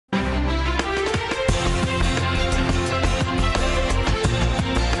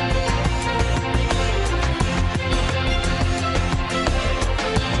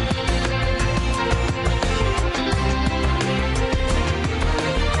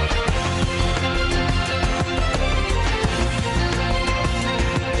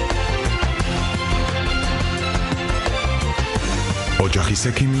ოჯახის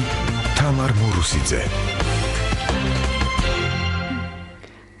ექიმი თამარ მურუსიძე.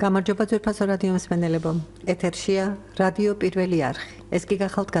 გამარჯობა ძვირფასო რადიო მსმენელებო. ეთერშია რადიო პირველი არხი. ეს კი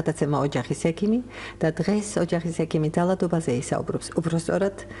გახალთ გადაცემა ოჯახის ექიმი და დღეს ოჯახის ექიმი ძალადობაზე ისაუბრობს.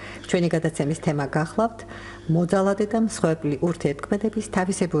 უბრალოდ ჩვენი გადაცემის თემა გახლავთ მოძალადე და მსხვერპლი ურთიერთქმედების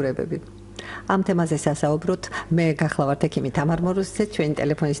თავისებურებები. ამ თემაზე სასაუბროთ მე გახლავართ ექიმი თამარ მურუსიძე, ჩვენი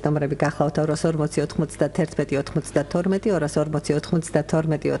ტელეფონის ნომრები გახლავთ 240 91 92 240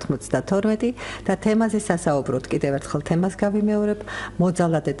 92 და თემაზე სასაუბროთ. კიდევ ერთხელ თემას გავიმეორებ,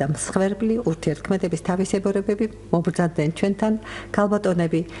 მოძალადე და მსხვერპლი ურთიერთქმედების თავისებურებები. მობრძანდნენ ჩვენთან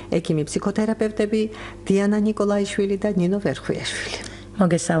ქალბატონები, ექიმი-ფსიქოთერაპევტები, დიანა ნიკოლაიშვილი და ნინო ვერხვიაშვილი.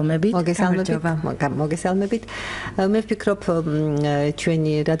 მოგესალმებით. მოგესალმებით. მე ვფიქრობ,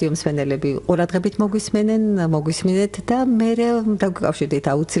 ჩვენი რადიო მსმენელები ყურადღებით მოგვისმინეთ და მე დავგაკავშირდით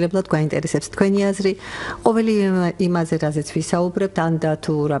აუცილებლად გვაინტერესებს თქვენი აზრი. ყოველი იმაზე, რაზეც ვისაუბრებთ, ან და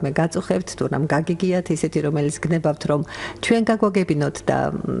თუ რამე გაწუხებთ, თუ რამ გაგიგიათ, ისეთი რომელიც გნებავთ, რომ ჩვენ გაგვაგებინოთ და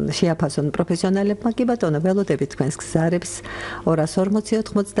შეაფასონ პროფესიონალებმა, კი ბატონო, ველოდებით თქვენს გზარებს 240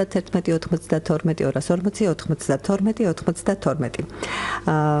 91 92 240 92.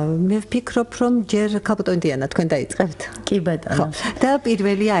 მე ვფიქრობ, რომ ჯერ ქალბატონი დიანა თქვენ დაიწყებთ. კი ბატონო. და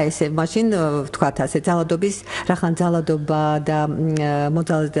პირველია ესე, მაშინ ვთქვათ ასე, ძალადობის, რახან ძალადობა და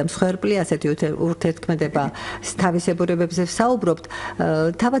მოძალადე და მსხვერპლი, ასეთი ურთიერთქმედება თავისებურებებზე ვსაუბრობთ.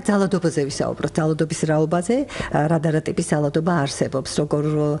 თავად ძალადობაზე ვისაუბროთ, ძალადობის რაობაზე, რა ტიპის ძალადობა არსებობს, როგორ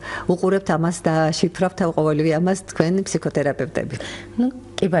უყურებთ ამას და შიფრავთ ყოველივე ამას თქვენ ფსიქოთერაპევტები.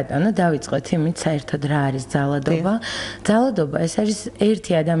 კი ბატონო, დავიწყოთ იმით, საერთოდ რა არის ძალადობა. ძალადობა ეს არის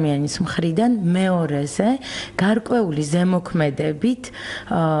ერთი ადამიანის მხრიდან მეორეზე გარკვეული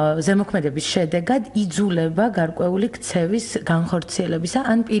ზემოქმედების შედეგად იძულება გარკვეული ქცევის განხორციელებისა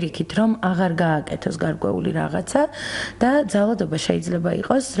ან პირიქით რომ აღარ გააკეთოს გარკვეული რაღაცა და ძალადობა შეიძლება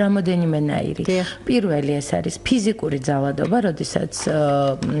იყოს რამოდენიმენაირი. პირველი ეს არის ფიზიკური ძალადობა, როდესაც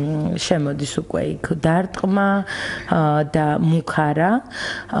შემოდის უკვე იქ დარტყმა და მუქარა.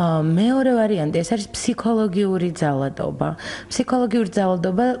 მეორე ვარიანტი ეს არის ფსიქოლოგიური ძალადობა. ფსიქოლოგიური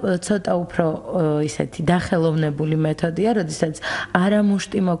ძალადობა ცოტა უფრო ისეთი დახელოვნებული მეთოდია, როდესაც არა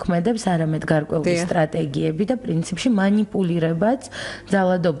მუშტი მოქმედებს, არამედ გარკვეული სტრატეგიები და პრინციპში манипуლირებაც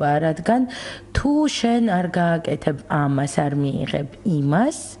ძალადობაა, რადგან თუ შენ არ გააკეთებ ამას, არ მიიღებ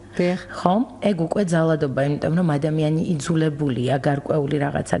იმას, ხომ? ეგ უკვე ძალადობა, იმიტომ რომ ადამიანი იძულებულია გარკვეული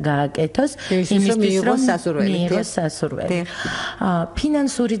რაღაცა გააკეთოს, იმისთვის რომ მიიღოს სასურველი.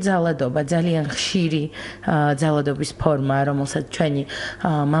 ფინანსური ძალადობა ძალიან ხშირი ძალადობის ფორმაა, რომელსაც ჩვენი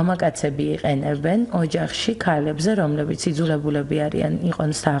მამაკაცები იყენებენ ოჯახში ქალებზე, რომლებიც იძულებულები არიან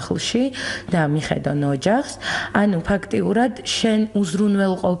იყონ სახლში და მიხედონ ოჯახს. ანუ ფაქტიურად შენ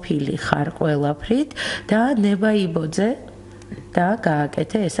უზრუნველყოფილი ხარ ყველაფრით და ნებაიბოძე და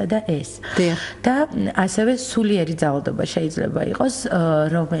გააკეთე ესა და ეს. და ასევე სულიერი ძალადობა შეიძლება იყოს,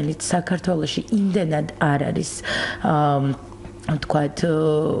 რომელიც საქართველოში იმდენად არ არის ვთქვათ,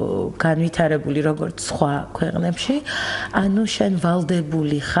 განვითარებული როგორც სხვა ქვეყნებში, ანუ შენ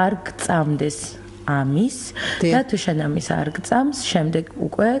ვალდებული ხარ გწამდეს ამის და თუ შენ ამის არ გწამს, შემდეგ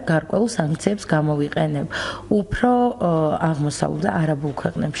უკვე გარკვეულ სანქციებს გამოვიყენებ. უფრო აღმოსავლურ და არაბულ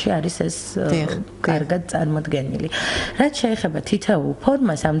ქვეყნებში არის ეს კარგად წარმოდგენილი. რაც შეეხება თითოეულ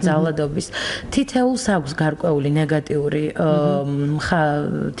ფორმას ამ ძალადობის, თითოეულს აქვს გარკვეული ნეგატიური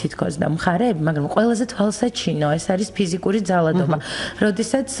თითქოს და მხარეები, მაგრამ ყველაზე თვალსაჩინო ეს არის ფიზიკური ძალადობა.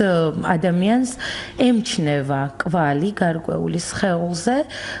 როდესაც ადამიანს ემჩნევა კვალი გარკვეული სხეულზე,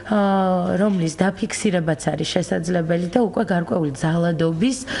 რომლის ფიქსირებაც არის შესაძლებელი და უკვე გარკვეული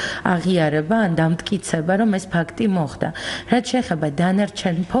ძალადობის აღიარება ან დამტკიცება, რომ ეს ფაქტი მოხდა. რაც შეეხება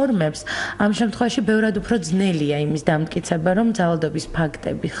დანარჩენ ფორმებს, ამ შემთხვევაში ბევრად უფრო ძნელია იმის დამტკიცება, რომ ძალადობის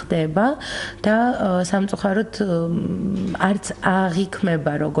ფაქტები ხდება და სამწუხაროდ არც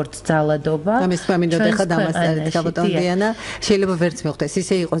აღიქმება როგორც ძალადობა. ამის მინდოდა ხა დამასწრეთ ქალბატონი დიანა, შეიძლება ვერც მიხვდეს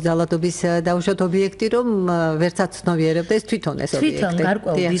ისე იყოს ძალადობის დაუშვათ ობიექტი, რომ ვერც აცნობიერებდა ეს თვითონ ეს ობიექტი. თვითონ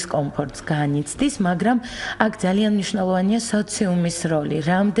გარკვეულ დისკომფორტს განიცდის, მაგრამ აქ ძალიან მნიშვნელოვანია სოციუმის როლი.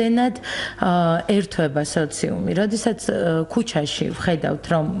 რამდენად ერთვება სოციუმი. როდესაც ქუჩაში ვხედავთ,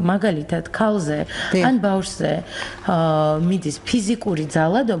 რომ მაგალითად ქალზე ან ბავშვზე მიდის ფიზიკური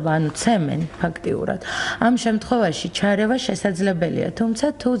ძალადობა, ანუ ცემენ ფაქტიურად. ამ შემთხვევაში ჩარევა შესაძლებელია, თუმცა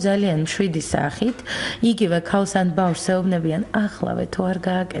თუ ძალიან მშვიდი სახით, იგივე ქალს ან ბავშვს ეუბნებიან, ახლავე თუ არ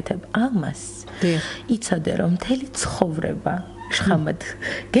გააკეთებ ამას, იცოდე რომ მთელი ცხოვრება შხამად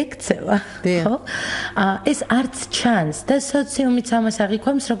გეკცევა, ხო? ეს არც ჩანს და სოციუმიც ამას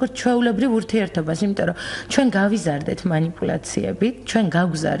აღიქვამს როგორც ჩვეულებრივ ურთიერთობას, იმიტომ რომ ჩვენ გავიზარდეთ манипуляციებით, ჩვენ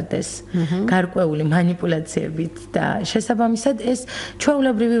გავგზარდეს გარკვეული манипуляციებით და შესაბამისად ეს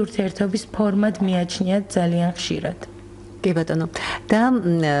ჩვეულებრივი ურთიერთობის ფორმად მიაჩნიათ ძალიან ხშირად. კი ბატონო. და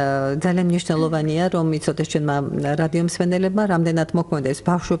ძალიან მნიშვნელოვანია რომ იცოდეს ჩვენმა რადიო მსმენელებმა რამდენად მოქმედებს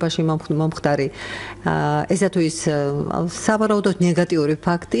ბავშვობაში მომხდარი ესა თუ ის სავარაუდოდ ნეგატიური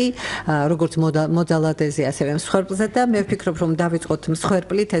ფაქტი როგორც მოძალადეზე ასევე მსხვერპლზე და მე ვფიქრობ რომ დავიწყოთ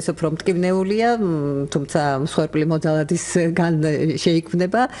მსხვერპლით ეს უფრო მტკივნეულია თუმცა მსხვერპლი მოძალადისგან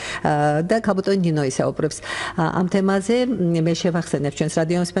შეიქმნება და ქაბოტონი ნინო ისაუბრებს ამ თემაზე მე შევახსენებ ჩვენს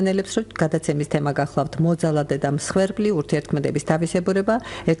რადიო მსმენელებს რომ გადაცემის თემა გახლავთ მოძალადე და მსხვერპლი ურთიერთქმედების თავისებურება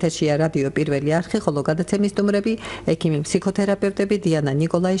ეთერშია რადიო პირველი არხი ხოლო გადაცემის სტუმრები ექიმი-ფსიქოთერაპევტები დიანა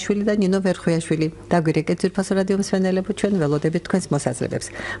ნიკოლაიშვილი და ნინო ვერხვიაშვილი დაგვირეკეთ ძვირფასო რადიო მსმენელებო ჩვენ ველოდებით თქვენს მოსაზრებებს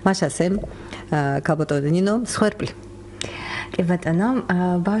მაშასე ქაბოტონი ნინო მსხვერპლი კი ბატონო,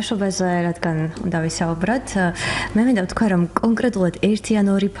 ბავშვობაზე რადგან უნდა ვისაუბროთ, მე მინდა ვთქვა, რომ კონკრეტულად ერთი ან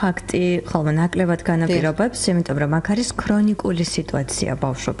ორი ფაქტი ხოლმე ნაკლებად განაპირობებს, იმიტომ რომ აქ არის ქრონიკული სიტუაცია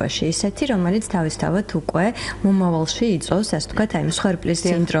ბავშვობაში, ისეთი, რომელიც თავისთავად უკვე მომავალში იწვევს, ასე ვთქვათ, აი მსხვერპლის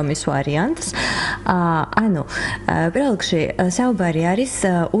სინდრომის ვარიანტს. ანუ, პირველ რიგში, საუბარი არის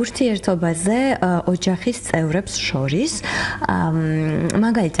ურთიერთობაზე ოჯახის წევრებს შორის.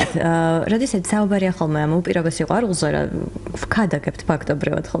 მაგალითად, როდესაც საუბარია ხოლმე ამ უპირობეს სიყვარულზე, ვქადაგებთ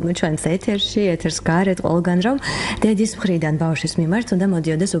ფაქტობრივად ხოლმე ჩვენს ეთერში, ეთერს გარეთ ყველგან რომ დედის მხრიდან ბავშვის მიმართ უნდა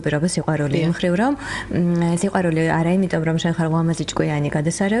მოდიოდეს უპირობეს სიყვარული იმ მხრივ რომ სიყვარული არა იმიტომ რომ შენ ხარ ლამაზი ჭკვიანი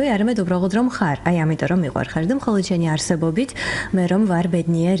გადასარევი, არამედ უბრალოდ რომ ხარ. აი ამიტომ რომ მიყვარ ხარ და მხოლოდ შენი არსებობით მე რომ ვარ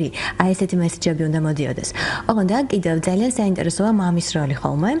ბედნიერი. აი ესეთი მესეჯები უნდა მოდიოდეს. ოღონდ და კიდევ ძალიან საინტერესოა მამის როლი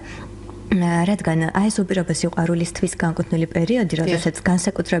ხოლმე. რადგან აი ეს უპირობეს სიყვარულისთვის განკუთვნილი პერიოდი, როდესაც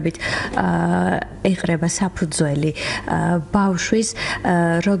განსაკუთრებით ეყრება საფუძველი ბავშვის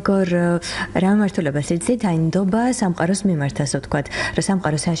როგორ რა მართლობას იცით, აი ნდობა სამყაროს მიმართ, ასე ვთქვათ, რომ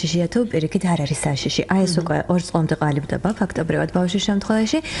სამყარო საშიშია თუ პირიქით არ არის საშიში. აი ეს უკვე 2 წლამდე ყალიბდება ფაქტობრივად ბავშვის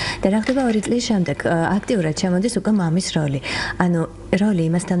შემთხვევაში და რა ხდება 2 წლის შემდეგ აქტიურად შემოდის უკვე მამის როლი. ანუ როლი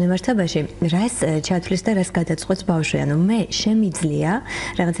იმასთან მიმართებაში, რას ჩათვლის და რას გადაწყვეტს ბავშვი. ანუ მე შემიძლია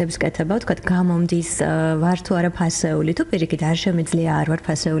რაღაცების კეთება ვთქვათ, გამომდის ვარ თუ არა ფასეული, თუ პირიქით არ შემიძლია არ ვარ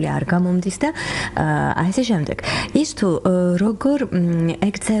ფასეული, არ გამომდის და აი ესე შემდეგ. ის თუ როგორ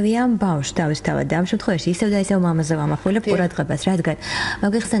ექცევიან ბავშვს თავისთავად და ამ შემთხვევაში ისევ და ისევ მამაზე ვამახვილებ ყურადღებას, რადგან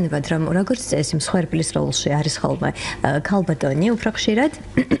მოგეხსენებათ, რომ როგორც წესი მსხვერპლის როლში არის ხოლმე ქალბატონი უფრო ხშირად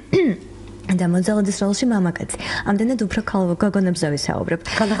და მოძალადის როლში მამაკაცი. ამდენად უფრო გოგონებზე ვისაუბრებ.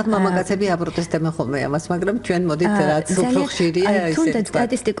 ხანდახან მამაკაცები აპროტესტებენ ხოლმე ამას, მაგრამ ჩვენ მოდით რაც უფრო ხშირია ისე. თუნდაც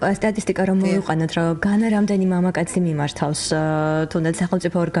სტატისტიკა რომ მოვიყვანოთ, რომ განა რამდენი მამაკაცი მიმართავს თუნდაც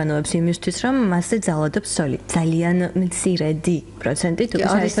სახელმწიფო ორგანოებს იმისთვის, რომ მასზე ძალადობს სოლი. ძალიან მცირედი პროცენტი თუ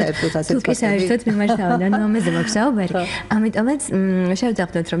საერთოდ მიმართავენ. ანუ ამაზე მაქვს საუბარი. ამიტომაც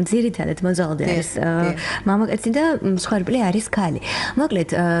შევძახდეთ, რომ ძირითადად მოძალადე არის მამაკაცი და მსხვერპლი არის ქალი. მოკლედ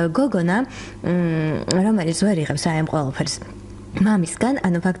გოგონა რომელიც ვერ იღებს აი ამ ყველაფერს მამისგან,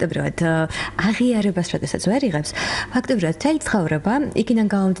 ანუ ფაქტობრივად აღიარებას როდესაც ვერ იღებს, ფაქტობრივად მთელი ცხოვრება იქიდან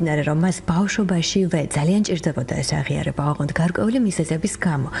გამომდინარე, რომ მას ბავშვობაშივე ძალიან ჭირდებოდა ეს აღიარება, ოღონდ გარკვეული მიზეზების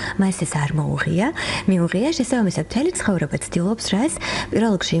გამო. მას ეს არ მიუღია, შესაბამისად მთელი ცხოვრება ცდილობს რას?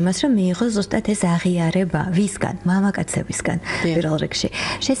 პირველ რიგში იმას, რომ მიიღოს ზუსტად ეს აღიარება, ვისგან? მამაკაცებისგან პირველ რიგში.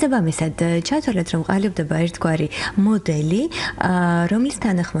 შესაბამისად ჩათვალეთ, რომ ყალიბდება ერთგვარი მოდელი, რომლის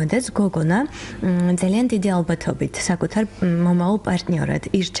თანახმადაც გოგონა ძალიან დიდი ალბათობით საკუთარ მომავალ პარტნიორად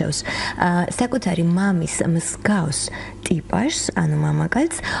ირჩევს საკუთარი მამის მსგავს ტიპაჟს, ანუ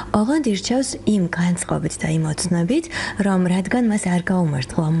მამაკაცს, ოღონდ ირჩევს იმ განწყობით და იმ ოცნებით, რომ რადგან მას არ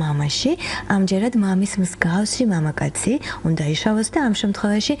გაუმართლა მამაში, ამჯერად მამის მსგავსი მამაკაცი უნდა იშოვოს და ამ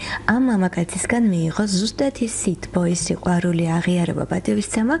შემთხვევაში ამ მამაკაცისგან მიიღოს ზუსტად ის სითბო, ის სიყვარული, აღიარება,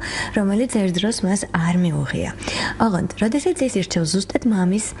 პატივისცემა, რომელიც ერთ დროს მას არ მიუღია. ოღონდ, როდესაც ის ირჩევს ზუსტად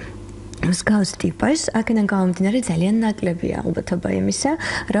მამის მსგავს ტიპას, აქედან გამომდინარე ძალიან ნაკლებია ალბათობა იმისა,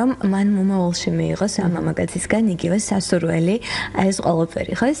 რომ მან მომავალში მიიღოს ამ მამაკაცისგან იგივე სასურველი ეს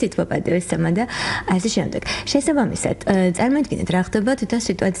ყველაფერი, ხო, სითბო, პატივისცემა და ასე შემდეგ. შესაბამისად, წარმოიდგინეთ რა ხდება თვითონ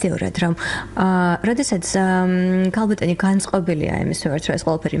სიტუაციურად, რომ როდესაც ქალბატონი განწყობილია იმის მიმართ, რომ ეს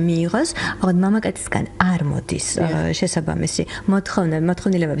ყველაფერი მიიღოს, ოღონდ მამაკაცისგან არ მოდის შესაბამისი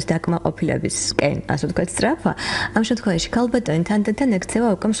მოთხოვნილებების დაკმაყოფილებისკენ, ასე ვთქვათ, სწრაფვა. ამ შემთხვევაში ქალბატონი თანდათან ექცევა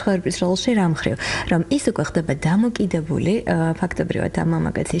უკვე მსხვერპლის როლს მომავალში რა მხრივ, რომ ის უკვე ხდება დამოკიდებული ფაქტობრივად ამ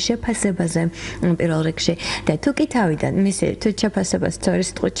მამაკაცის შეფასებაზე პირველ რიგში და თუ კი თავიდან მისი თვითშეფასებას სწორი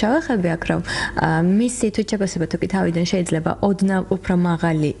სიტყვით ჩავახები აქ რომ მისი თვითშეფასება თუ კი თავიდან შეიძლება ოდნავ უფრო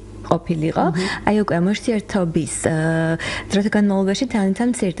მაღალი ყოფილიყო, აი უკვე ურთიერთობის დროთა განმავლობაში თან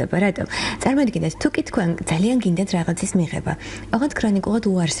მცირდება. რატომ? წარმოიდგინეთ, თუ კი თქვენ ძალიან გინდათ რაღაცის მიღება, ოღონდ ქრონიკულად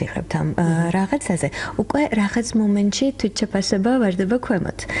უარს იღებთ ამ რაღაცაზე, უკვე რაღაც მომენტში თვითშეფასება ვარდება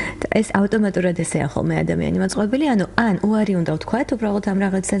ქვემოთ. ეს ავტომატურად ესეა ხოლმე ადამიანი მოწყობილი, ანუ ან უარი უნდა ვთქვათ უბრალოდ ამ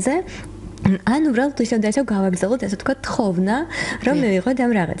რაღაცაზე, ან უბრალოდ ისევ და ისევ გავაგზავნოთ, ასე ვთქვათ, თხოვნა, რომ მივიღოთ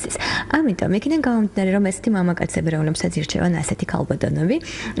ამ რაღაცის. ამიტომ იქიდან გამომდინარე, რომ ესეთი მამაკაცები, რომლებსაც ირჩევენ ასეთი ქალბატონები,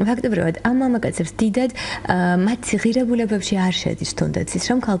 ფაქტობრივად ამ მამაკაცებს დიდად მათი ღირებულებებში არ შედის თუნდაც ის,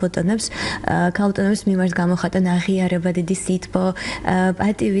 რომ ქალბატონების მიმართ გამოხატონ აღიარება, დიდი სითბო,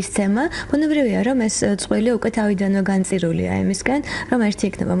 პატივისცემა. ბუნებრივია, რომ ეს წყვილი უკვე თავიდანვე განწირულია იმისკენ, რომ ერთი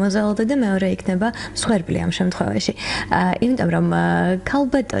იქნება მოძალადე და მეორე იქნება მსხვერპლი ამ შემთხვევაში. იმიტომ რომ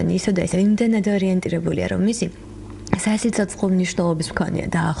ქალბატონი ისევ და ისევ იმდენად ორიენტირებულია, რომ მისი სასიცოცხლო მნიშვნელობის მქონია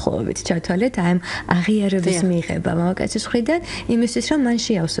დაახლოებით ჩათვალეთ აი ამ აღიარების მიღება მამაკაცის მხრიდან იმისთვის რომ მან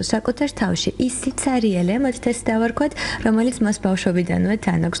შეავსოს საკუთარ თავში ის სიცარიელე მოდით ეს დავარქვათ რომელიც მას ბავშვობიდანვე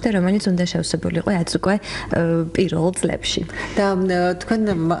თან აქვს და რომელიც უნდა შევსებულიყო რაც უკვე პირველ წლებში და თქვენ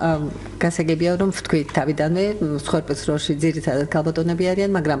გასაგებია რომ ვთქვით თავიდანვე მსხვერპლის როლში ძირითადად ქალბატონები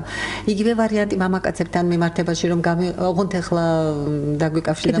არიან მაგრამ იგივე ვარიანტი მამაკაცებთან მიმართებაში რომ ოღონდ ახლა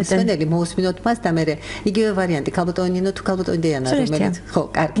დაგვიკავშირდა მსმენელი მოусმინოთ მას და მე იგივე ვარიანტი ნინო თუ ქალბატონი დიანა რომელიც ხო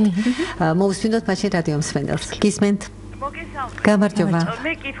კარგი მოусმინოთ მაშინ რადიო მსმენელს გისმენთ მოგესალმებით გამარჯობა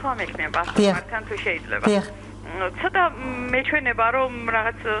მე კითხვა მექნება მართან თუ შეიძლება ცოტა მეჩვენება რომ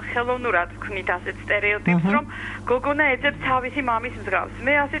რაღაც ხელოვნურად ვქნით ასეთ სტერეოტიპს რომ გოგონა ეძებს თავისი მამის მსგავს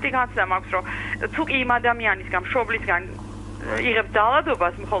მე ასეთი განცდა მაქვს რომ თუ კი იმ ადამიანისგან მშობლისგან იღებს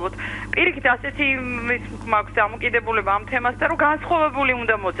ძალადობას მხოლოდ პირიქით ასეთი მაქვს დამოკიდებულება ამ თემასთან რომ განსხვავებული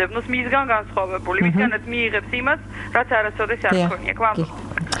უნდა მოძებნოს მისგან განსხვავებული მისგანაც მიიღებს იმას რაც არასოდეს არ ქონია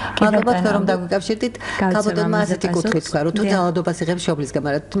მადლობა თქვენ რომ დაგვიკავშირდით ქალბატონმა ასეთი კუთხით თქვა რომ თუ ძალადობას იღებს მშობლისგან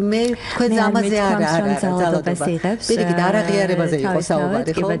მაგრამ მე თქვენ ამაზე არა ძალადობას იღებს პირიქით არ აღიარებაზე იყო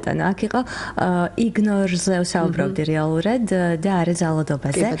საუბარი ხო ბატონო აქ იყო იგნორზე საუბრობდი რეალურად და არა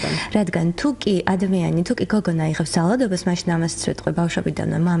ძალადობაზე რადგან თუ კი ადამიანი თუ კი გოგონა იღებს ძალადობას მაშინ ამას წვეთყვე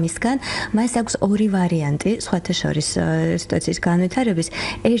ბავშვობიდანვე მამისგან მას აქვს ორი ვარიანტი სხვათა შორის სიტუაციის განვითარების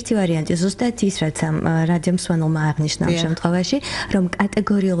ერთი ვარიანტი ზუსტად ის რაც ამ რადიო მსმენელმა აღნიშნა ამ შემთხვევაში რომ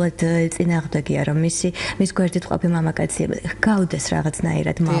კატეგორიულად წინააღმდეგია რომ მის გვერდით ყოფი მამაკაცი გავდეს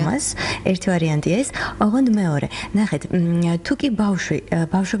რაღაცნაირად მამას ერთი ვარიანტი ეს ოღონდ მეორე ნახეთ თუ კი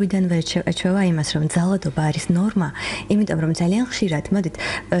ბავშვობიდანვე ეჩვევა იმას რომ ძალადობა არის ნორმა იმიტომ რომ ძალიან ხშირად მოდით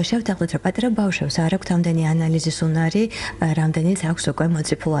შევთანხმდეთ რომ პატარა ბავშვებს არ აქვს ამდენი ანალიზის უნარი რამდენიც აქვს უკვე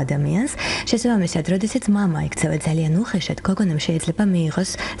მოწიფულ ადამიანს შესაბამისად როდესაც მამა იქცევა ძალიან უხეშად გოგონამ შეიძლება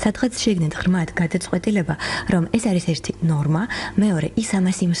მიიღოს სადღაც შეგნით ღრმად გადაწყვეტილება რომ ეს არის ერთი ნორმა მეორე ის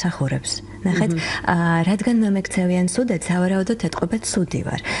ამას იმსახურებს ნახეთ რადგან მე მეკცევიან სუდად სავარაუდოდ ეთყობა ცუდი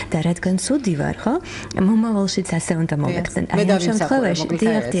ვარ და რადგან ცუდი ვარ ხო მომავალშიც ასე უნდა მომექცენ აი ამ შემთხვევაში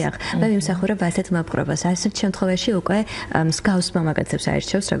დიახ მე ვიმსახურებ ასეთ მოპყრობას ასეთ შემთხვევაში უკვე მსგავს მამაკაცებს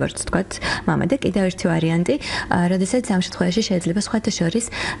აირჩევს როგორც თქვათ მამა და კიდევ ერთი ვარიანტი როდესაც ამ შემთხვევაში შეიძლება სხვათა შორის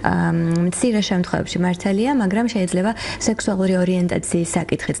მცირე შემთხვევებში მართალია მაგრამ შეიძლება სექსუალური ორიენტაციის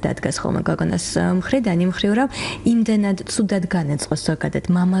საკითხიც დადგას ხოლმე გოგონას მხრიდან იმ მხრივ რომ იმდენად ცუდად განეწყოს ზოგადად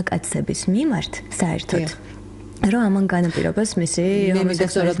მამაკაცების მიმართ საერთოდ რომ ამან განაპირობას მისი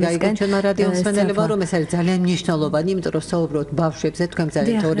ჰომოსექსუალურად გაიგეთ ჩვენმა რადიო მსმენელებმა რომ ეს არის ძალიან მნიშვნელოვანი იმიტომ რომ საუბრობთ ბავშვებზე თქვენ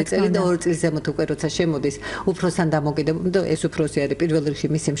ძალიან 2 წელი და 2 წლის ზემოთ უკვე როცა შემოდის უფროსთან დამოკიდებული და ეს უფროსი არის პირველ რიგში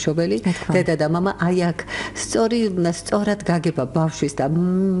მისი მშობელი დედა და მამა აი აქ სწორად გაგება ბავშვის და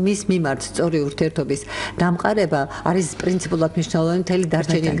მის მიმართ სწორი ურთიერთობის დამყარება არის პრინციპულად მნიშვნელოვანი მთელი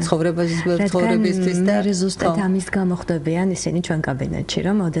დარჩენილი ცხოვრებისთვის და ზუსტად ამის გამოხდებიან ისინი ჩვენ კაბინეტში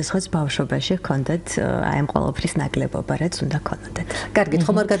რომ ოდესღაც ბავშვობაში ჰქონდათ აი ამ ყოველფრის ნაკლებობა რაც უნდა ქონოდეთ. კარგი,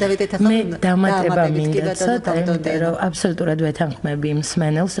 ხომ არ გადავიდეთ ახლა მე დამატება მინდა ცოტა, იმიტომ რომ აბსოლუტურად ვეთანხმები იმ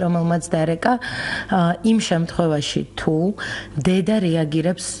მსმენელს, რომელმაც დარეკა იმ შემთხვევაში თუ დედა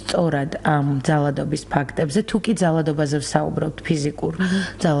რეაგირებს სწორად ამ ძალადობის ფაქტებზე, თუ კი ძალადობაზე ვსაუბრობთ ფიზიკურ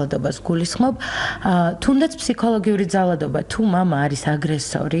ძალადობას გულისხმობ, თუნდაც ფსიქოლოგიური ძალადობა, თუ მამა არის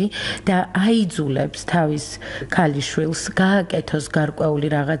აგრესორი და აიძულებს თავის ქალიშვილს გააკეთოს გარკვეული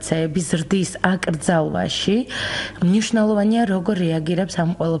რაღაცეები ზრდის აკრძალვაში მნიშვნელოვანია როგორ რეაგირებს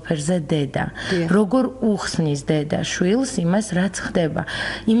ამ ყველაფერზე დედა. როგორ უხსნის დედა შვილს იმას, რაც ხდება.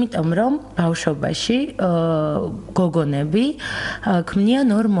 იმიტომ რომ ბავშვობაში გოგონები ქმნიან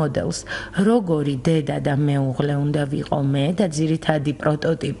ორ მოდელს. როგორი დედა და მეუღლე უნდა ვიყო მე და ძირითადი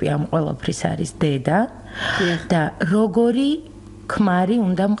პროტოტიპი ამ ყველაფრის არის დედა და როგორი ქმარი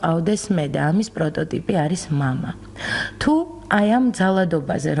უნდა მყავდეს მე და ამის პროტოტიპი არის მამა. თუ აი ამ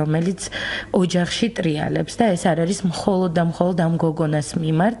ძალადობაზე, რომელიც ოჯახში ტრიალებს და ეს არ არის მხოლოდ და მხოლოდ ამ გოგონას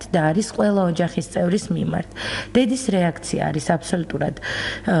მიმართ და არის ყველა ოჯახის წევრის მიმართ. დედის რეაქცია არის აბსოლუტურად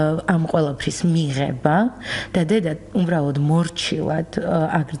ამ ყველაფრის მიღება და დედა უბრალოდ მორჩილად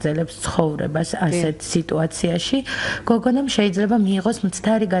აგრძელებს ცხოვრებას ასეთ სიტუაციაში. გოგონამ შეიძლება მიიღოს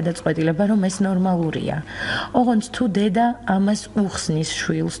მცდარი გადაწყვეტილება, რომ ეს ნორმალურია. ოღონდ თუ დედა ამას უხსნის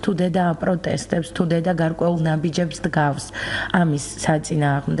შვილს, თუ დედა აპროტესტებს, თუ დედა გარკვეულ ნაბიჯებს დგავს ამის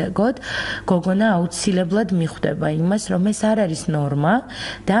საწინააღმდეგოდ, გოგონა აუცილებლად მიხვდება იმას, რომ ეს არ არის ნორმა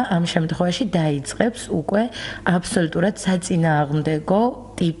და ამ შემთხვევაში დაიწყებს უკვე აბსოლუტურად საწინააღმდეგო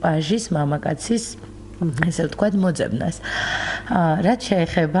ტიპაჟის მამაკაცის ესე ვთქვათ მოძებნას. რაც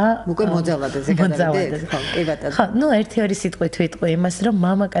შეეხება უკვე მოძალადეზე გადავიდეთ, ხო, კი ბატონო. ხო, ნუ ერთი-ორი სიტყვით ვიტყვი იმას, რომ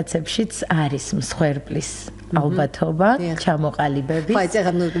მამაკაცებშიც არის მსხვერპლის ალბათობა, ჩამოყალიბების. ხო,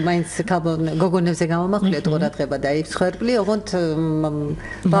 ეხლა მაინც გოგონებზე გამომახვილეთ ყურადღება და ის მსხვერპლი, ოღონდ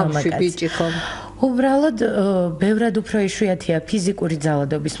ბავშვი, ბიჭი ხო? უბრალოდ ბევრად უფრო იშვიათია ფიზიკური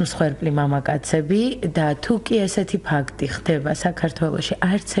ძალადობის მსხვერპლი მამაკაცები და თუ კი ესეთი ფაქტი ხდება საქართველოში,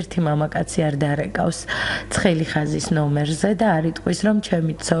 არც ერთი მამაკაცი არ დარეკავს ცხელი ხაზის ნომერზე და არ იტყვის, რომ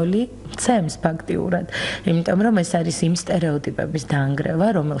ჩემი ცოლი ცემს ფაქტიურად, იმიტომ რომ ეს არის იმ სტერეოტიპების დაანგრევა,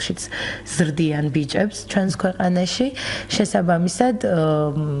 რომელშიც ზრდიან ბიჭებს ჩვენს ქვეყანაში, შესაბამისად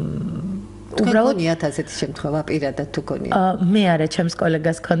უბრალოდ გონიათ ასეთი შემთხვევა პირადად თუ გონიათ. მე არა, ჩემს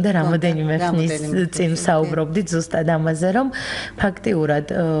კოლეგას ჰქონდა რამოდენიმე ხნის წინ საუბრობდით ზუსტად ამაზე, რომ ფაქტიურად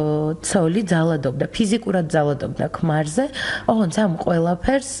ცოლი ძალადობდა, ფიზიკურად ძალადობდა ქმარზე, ოღონდ ამ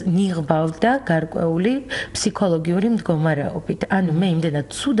ყველაფერს ნიღბავდა გარკვეული ფსიქოლოგიური მდგომარეობით. ანუ მე იმდენად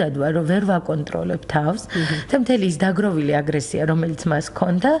ცუდად ვარ, რომ ვერ ვაკონტროლებ თავს და მთელი ის დაგროვილი აგრესია, რომელიც მას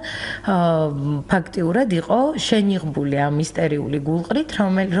ჰქონდა, ფაქტიურად იყო შენიღბული ამ ისტერიული გულყრით,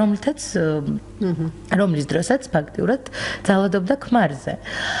 რომლის დროსაც ფაქტიურად ძალადობდა ქმარზე.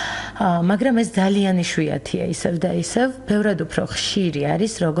 მაგრამ ეს ძალიან იშვიათია ისევ და ისევ, ბევრად უფრო ხშირი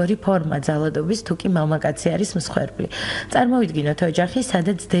არის როგორი ფორმა ძალადობის, თუ კი მამაკაცი არის მსხვერპლი. წარმოვიდგინოთ ოჯახი,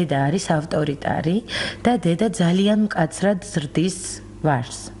 სადაც დედა არის ავტორიტარი და დედა ძალიან მკაცრად ზრდის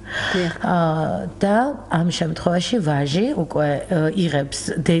ვარს. და ამ შემთხვევაში ვაჟი უკვე იღებს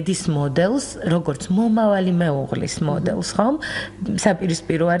დედის მოდელს, როგორც მომავალი მეუღლის მოდელს, ხომ?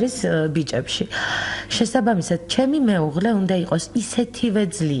 საპირისპირო არის ბიჭებში. შესაბამისად, ჩემი მეუღლე უნდა იყოს ისეთივე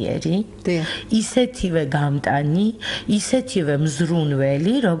ძლიერი, ისეთივე გამტანი, ისეთივე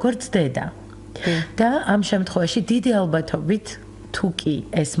მზრუნველი, როგორც დედა. და ამ შემთხვევაში დიდი ალბათობით თუ კი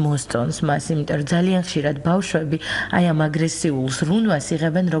ეს მოსწონს მას, იმიტომ რომ ძალიან ხშირად ბავშვები აი ამ აგრესიულ ზრუნვას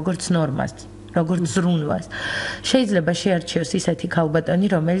იღებენ როგორც ნორმას, როგორც ზრუნვას. შეიძლება შეარჩიოს ისეთი ქალბატონი,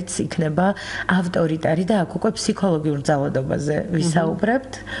 რომელიც იქნება ავტორიტარი და აქ უკვე ფსიქოლოგიურ ძალადობაზე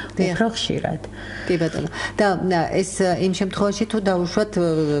ვისაუბრებთ უფრო ხშირად. კი ბატონო. და ეს იმ შემთხვევაში თუ დაუშვათ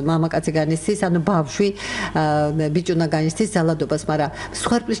მამაკაცი განიცდის, ანუ ბავშვი ბიჭუნა განიცდის ძალადობას, მაგრამ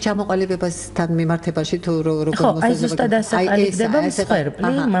მსხვერპლის ჩამოყალიბებასთან მიმართებაში თუ როგორ ხო, აი ზუსტად ასე ყალიბდება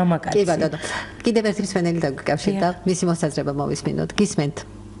მსხვერპლი მამაკაცი. კი ბატონო. კიდევ ერთი მსმენელი დაგვიკავშირდა, მისი მოსაზრება მოვისმინოთ. გისმენთ?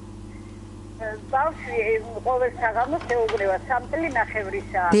 ბავშვი ყოველ საღამოს ეუბნება 3 წელი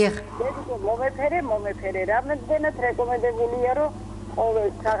ნახევრისა. დიახ. მომეფერე, რამდენად რეკომენდებულია, რომ ყოველ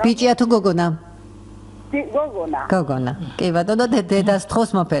საღამოს ბიჭია თუ გოგონა? გოგონა. გოგონა. კი ბატონო, დედას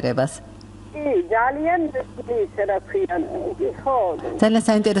თხოვს მოფერებას. კი, ძალიან ისე რა ქვია, ხო. ძალიან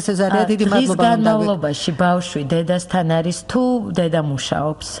საინტერესო ზარია, დიდი მადლობა. დღის განმავლობაში ბავშვი დედასთან არის თუ დედა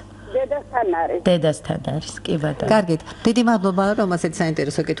მუშაობს? დედასთან არის, კი ბატონო. კარგით, დიდი მადლობა, რომ ასეთ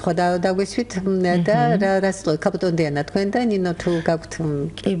საინტერესო კითხვა დაგვისვით და რას კაპიტონ დიანა თქვენ და ნინო თუ გაქვთ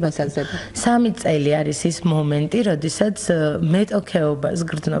მოსაზრება. 3 წელი არის ის მომენტი, როდესაც მეტოქეობას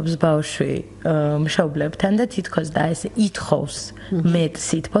გრძნობს ბავშვი მშობლებთან და თითქოს და ესე ითხოვს მეტ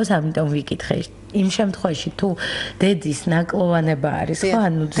სითბოს, ამიტომ ვიკითხე. იმ შემთხვევაში თუ დედის ნაკლოვანება არის, ხო,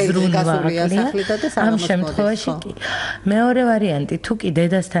 ანუ ზრუნვა აკლია, ამ შემთხვევაში კი. მეორე ვარიანტი, თუ კი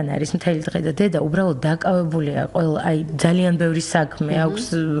დედასთან არის მთელი დღე და დედა უბრალოდ დაკავებულია, აი ძალიან ბევრი საქმე აქვს,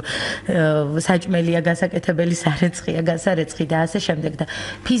 საჭმელია გასაკეთებელი, სარეცხია გასარეცხი და ასე შემდეგ და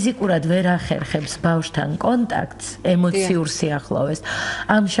ფიზიკურად ვერ ახერხებს ბავშვთან კონტაქტს, ემოციურ სიახლოვეს.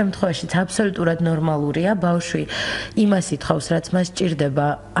 ამ შემთხვევაშიც აბსოლუტურად ნორმალურია, ბავშვი იმას ითხოვს, რაც მას სჭირდება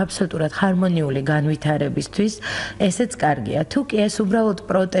აბსოლუტურად ჰარმონიული მიღწეული განვითარებისთვის, ესეც კარგია. თუ კი ეს უბრალოდ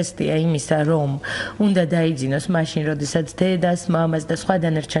პროტესტია იმისა, რომ უნდა დაიძინოს მაშინ, როდესაც დედას, მამას და სხვა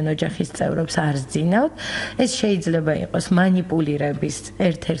დანარჩენ ოჯახის წევრებს არ სძინავთ, ეს შეიძლება იყოს манипулირების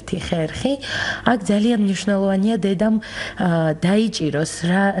ერთ-ერთი ხერხი. აქ ძალიან მნიშვნელოვანია დედამ დაიჭიროს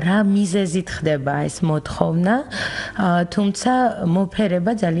რა მიზეზით ხდება ეს მოთხოვნა, თუმცა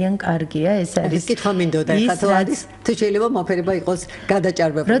მოფერება ძალიან კარგია, ეს არის კითხვა მინდოდა ხა თუ არის თუ შეიძლება მოფერება იყოს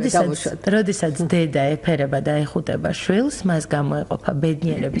გადაჭარბებული დავუშვათ. როდესაც დედა ეფერება და ეხუტება შვილს, მას გამოეყოფა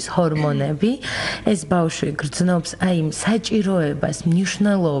ბედნიერების ჰორმონები, ეს ბავშვი გრძნობს აი იმ საჭიროებას,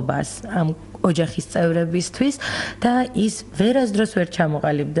 მნიშვნელობას ამ ოჯახის წევრებისთვის და ის ვერასდროს ვერ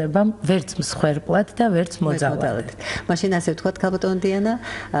ჩამოყალიბდება ვერც მსხვერპლად და ვერც მოძალადად. მაშინ ასე ვთქვათ, ქალბატონო დიანა,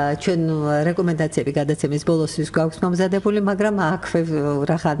 ჩვენ რეკომენდაციები გადაცემის ბოლოსთვის გვაქვს მომზადებული, მაგრამ აქვე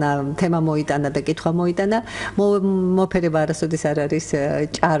რახანა თემა მოიტანა და კითხვა მოიტანა, მოფერება არასოდეს არ არის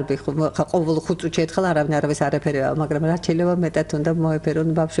ჭარბი, ხა ყოველ 5 წუთში ერთხელ არავის არ ეფერება, მაგრამ რაც შეიძლება მეტად უნდა მოეფერონ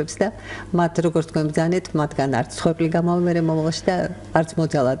ბავშვებს და მათ როგორც თქვენ ბრძანეთ, მათგან არც მსხვერპლი გამოვიმერე მომავალში და არც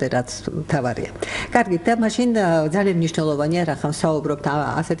მოძალადე რაც თავარია. კარგი, და მაშინ ძალიან მნიშვნელოვანია რა ხან საუბრობთ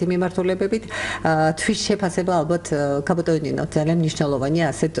ასეთი მიმართულებებით, თვის შეფასება ალბათ ქალბატონო ნინო ძალიან მნიშვნელოვანია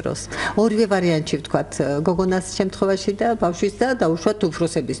ასე დროს. ორივე ვარიანტი ვთქვათ, გოგონას შემთხვევაში და ბავშვის და დაუშვათ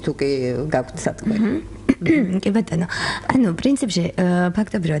უფროსების თუ კი გაქვთ სათქმე. კი ბატონო, ანუ პრინციპში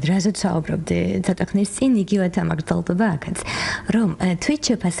ფაქტობრივად რაზეც საუბრობდი ცოტა ხნის წინ იგივე თემა გრძელდება აქაც, რომ თვით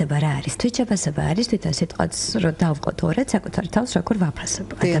შეფასება რა არის? თვით შეფასება არის თვითონ სიტყვაც რომ დავყოთ ორად საკუთარ თავს როგორ ვაფასებ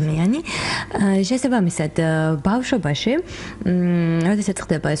ადამიანი. შესაბამისად ბავშვობაში, როდესაც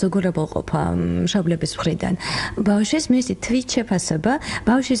ხდება ეს უგულებელყოფა მშობლების მხრიდან, ბავშვის მისი თვით შეფასება,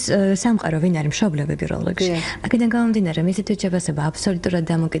 ბავშვის სამყარო ვინ არის მშობლები პირველ რიგში. აქედან გამომდინარე, მისი თვით შეფასება აბსოლუტურად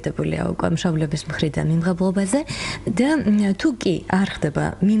დამოკიდებულია უკვე მშობლების მხრიდან მიმღებლობაზე და თუ კი არ ხდება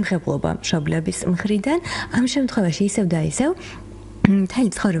მიმღებლობა მშობლების მხრიდან, ამ შემთხვევაში ისევ და ისევ მთელი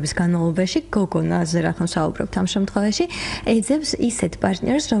ცხოვრების განმავლობაში გოგონაზე რახან საუბრობთ ამ შემთხვევაში ეძებს ისეთ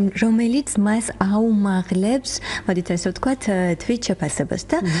პარტნიორს რომელიც მას აუმაღლებს, მოდით ასე ვთქვათ, თვით შეფასებას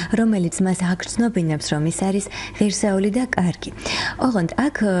და რომელიც მას აგრძნობინებს რომ ის არის ღირსეული და კარგი. ოღონდ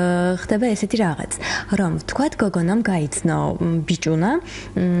აქ ხდება ესეთი რაღაც, რომ ვთქვათ გოგონამ გაიცნო ბიჭუნა,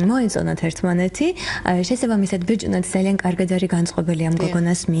 მოეწონათ ერთმანეთი, შესაბამისად ბიჭუნაც ძალიან კარგად არის განწყობილი ამ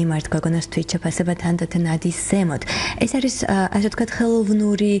გოგონას მიმართ, გოგონას თვით შეფასება თანდათან ადის ზემოთ. ეს არის ასე ვთქვათ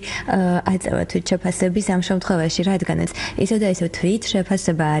ხელოვნური აწევა თვით შეფასების ამ შემთხვევაში, რადგანაც ისევ და ისევ თვით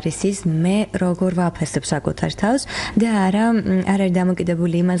შეფასება არის ის მე როგორ ვაფასებ საკუთარ თავს და არა არის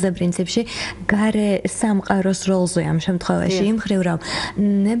დამოკიდებული იმაზე პრინციპში გარე სამყაროს როლზე ამ შემთხვევაში, იმ მხრივ რომ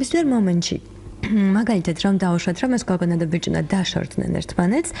ნებისმიერ მომენტში მაგალითად რომ დავუშვათ რომ ეს გოგონა და ბიჭუნა დაშორდნენ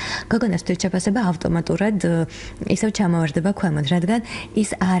ერთმანეთს, გოგონას თვით შეფასება ავტომატურად ისევ ჩამოვარდება ქვემოთ, რადგან ის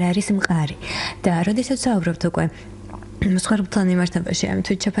არ არის მყარი. და როდესაც საუბრობთ უკვე მსხვერპლთან მიმართებაში ამ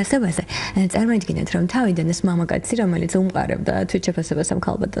თვით შეფასებაზე, წარმოიდგინეთ რომ თავიდან ეს მამაკაცი რომელიც უმყარებდა თვით შეფასებას ამ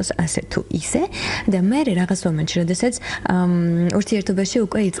ქალბატონს ასე თუ ისე და მე რაღაც მომენტში როდესაც ურთიერთობაში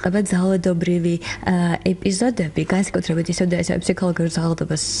უკვე იწყება ძალადობრივი ეპიზოდები, განსაკუთრებით ისევ და ისევ ფსიქოლოგიურ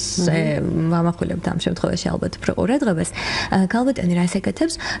ძალადობას ვამახვილებთ ამ შემთხვევაში ალბათ უფრო ყურადღებას, ქალბატონი რას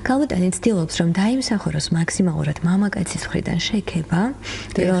ეკეთებს? ქალბატონი ცდილობს რომ დაიმსახუროს მაქსიმალურად მამაკაცის მხრიდან შექება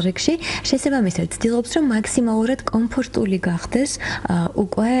პირველ რიგში, შესაბამისად ცდილობს რომ მაქსიმალურად კომფორტული გახდეს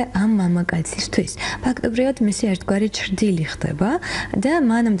უკვე ამ მამაკაცისთვის. ფაქტობრივად მისი ერთგვარი ჩრდილი ხდება და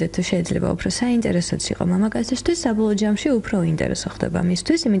მანამდე თუ შეიძლება უფრო საინტერესოც იყო მამაკაცისთვის, საბოლოო ჯამში უფრო ინტერესო ხდება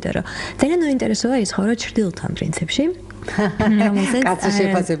მისთვის, იმიტომ რომ ძალიან უინტერესოა იცხოვრო ჩრდილთან პრინციპში. კაცი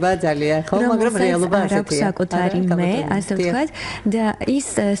შეფასება ძალიან ხო, მაგრამ რეალობა ასეთია. საკუთარი მე, ასე ვთქვათ, და ის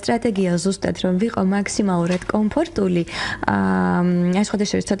სტრატეგია ზუსტად რომ ვიყო მაქსიმალურად კომფორტული, ეს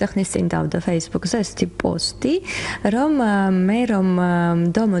ხოდეშორის ცოტა ხნის წინ დავდა Facebook-ზე ესეთი პოსტი, რომ მე რომ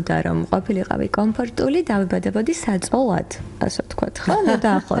დომოდა რომ ყოფილიყავი კომფორტული, დავიბადებოდი საწოლად, ასე ვთქვათ, ხო, ნუ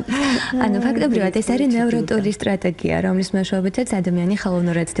დაახლოებით. ანუ ფაქტობრივად ეს არის ნევროტული სტრატეგია, რომლის მეშვეობითაც ადამიანი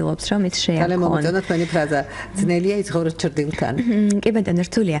ხელოვნურად ცდილობს რომ ის შეაქონ. ძალიან მომწონა თქვენი ფრაზა. ძნელია იცხოვრო ჩრდილთან. კი ბატონო,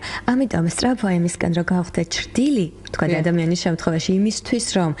 რთულია. ამიტომ სწრაფვა იმისკენ რომ გავხდეთ ჩრდილი, თქვენ ადამიანის შემთხვევაში იმისთვის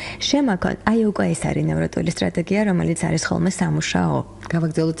რომ შემაქონ, აი უკვე ეს არის ნევროტული სტრატეგია, რომელიც არის ხოლმე სამუშაო.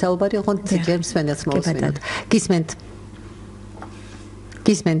 გავაგრძელოთ საუბარი, ოღონდ ძეგლს მენელს მოვსმინოთ.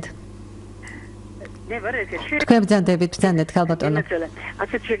 გისმენთ. თქვენ ბრძანდებით ბრძანდეთ ქალბატონო.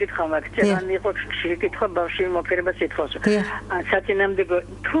 ასეთ შეკითხვა მაქვს, ან იყო შეკითხვა ბავშვი მოფერებას ითხოვს. საწინააღმდეგო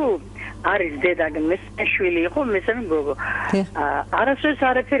თუ არის დედა მეშვილი იყო მესამე გოგო. არასდროს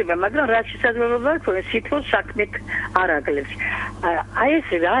არ ეფერება, მაგრამ რა შესაძლებლობა აქვს სითბოს საქმით არ აკლებს. აი ეს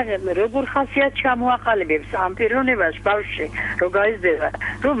როგორ ხასიათს ჩამოაყალიბებს ამ პიროვნებას ბავშვი რო გაიზრდება,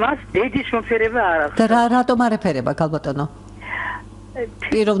 რომ მას დედის მოფერება არ აქვს. და რატომ არ ეფერება ქალბატონო?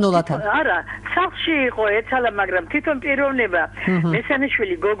 პიროვნულად არა, სახლში იყო ეცალა, მაგრამ თვითონ პიროვნება მესამე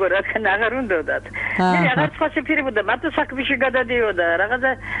შვილი გოგო რადგან აღარ უნდათ. მე რაღაც სხვა შეფერებოდა, მარტო საქმეში გადადიოდა,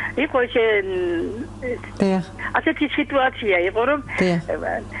 რაღაცა იყო ესე ასეთი სიტუაცია იყო, რომ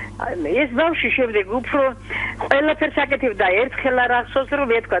ეს ბავშვი შემდეგ უფრო ყველაფერს აკეთებდა, ერთხელ არ ახსოვს, რომ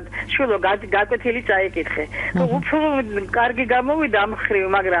ეთქვა, შვილო გაკვეთილი წაიკითხე. უფრო კარგი გამოვიდა ამ ხრივ,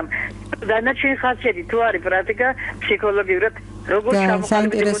 მაგრამ დანარჩენი ხასიათი თუ არის პრაქტიკა ფსიქოლოგიურად როგორ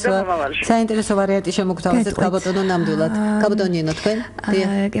ჩამოყალიბდება მომავალში. საინტერესო ვარიანტი შემოგთავაზეთ ქალბატონო ნამდვილად. ქალბატონო ნინო თქვენ?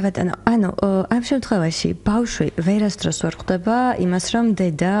 კი ბატონო, ანუ ამ შემთხვევაში ბავშვი ვერასდროს ვერ ხვდება იმას, რომ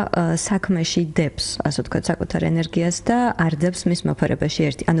დედა საქმეში დებს, ასე ვთქვათ, საკუთარ ენერგიას და არ დებს მის მოფერებაში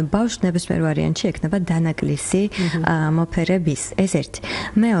ერთი. ანუ ბავშვს ნებისმიერ ვარიანტში ექნება დანაკლისი მოფერების. ეს ერთი.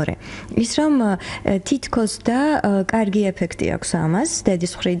 მეორე, ის რომ თითქოს და კარგი ეფექტი აქვს ამას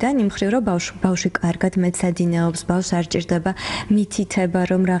დედის მხრიდან, იმ მხრივ რომ ბავშვი კარგად მეცადინეობს, ბავშვს არ ჭირდება მითითება,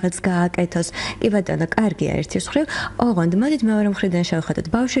 რომ რაღაც გააკეთოს. კი ბატონო, კარგია ერთის მხრივ. ოღონდ მოდით მეორე მხრიდან შევხედოთ.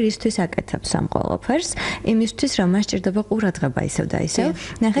 ბავშვი რისთვის აკეთებს ამ ყველაფერს? იმისთვის, რომ მას ჭირდება ყურადღება ისევ და ისევ.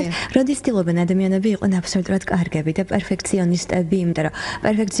 ნახეთ, როდის ცდილობენ ადამიანები იყვნენ აბსოლუტურად კარგები და პერფექციონისტები, იმიტომ რომ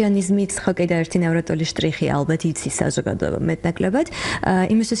პერფექციონიზმიც ხო კიდევ ერთი ნევროტული შტრიხი ალბათ იცის საზოგადოება მეტნაკლებად,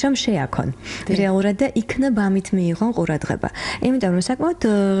 იმისთვის რომ შეაქონ. რეალურად და იქნებ ამით მიიღონ ყურადღება. იმიტომ რომ საკმაოდ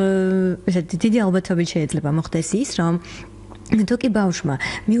დიდი ალბათობით შეიძლება მოხდეს ის, რომ თუ კი ბავშვმა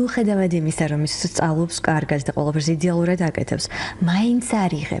მიუხედავად იმისა, რომ ის სწავლობს კარგად და ყველაფერს იდეალურად აკეთებს, მაინც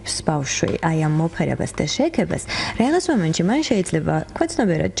არ იღებს ბავშვი აი ამ მოფერებას და შექებას, რაღაც მომენტში მან შეიძლება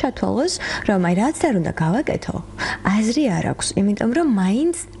ქვეცნობიერად ჩათვალოს, რომ აი რაც არ უნდა გავაკეთო, აზრი არ აქვს, იმიტომ რომ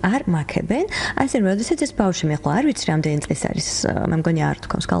მაინც არ მაქებენ. ასე რომ, როდესაც ეს ბავშვი მე ხო არ ვიცი რამდენი წლის არის, მე მგონი არ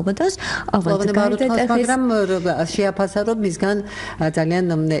თქოს ქალბატონს, მაგრამ შეაფასა რომ მისგან ძალიან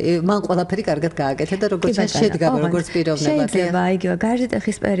მან ყველაფერი კარგად გააკეთა და როგორც შედგა როგორც პიროვნება. იგივე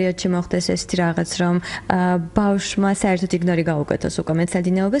გარდატეხის პერიოდში მოხდეს ესეთი რაღაც, რომ ბავშვმა საერთოდ იგნორი გაუკეთოს უკვე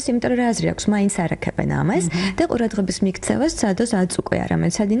მეცადინეობას, იმიტომ რომ რა აზრი აქვს, მაინც არ აკეთებენ ამას და ყურადღების მიქცევას სადოს აც უკვე არა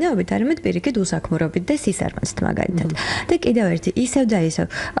მეცადინეობით, არამედ პირიქით უსაქმურობით და სისარმაცით მაგალითად. და კიდევ ერთი, ისევ და ისევ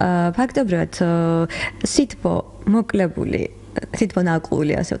ფაქტობრივად სითბო მოკლებული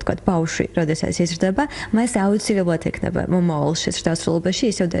თვითმონაკლული, ასე ვთქვათ, ბავშვი, როდესაც იზრდება, მას აუცილებლად ექნება მომავალ შესაძლებლობაში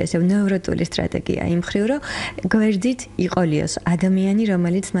ისევ და ისევ ნევროტული სტრატეგია იმ მხრივ, რომ გვერდით იყოლიოს ადამიანი,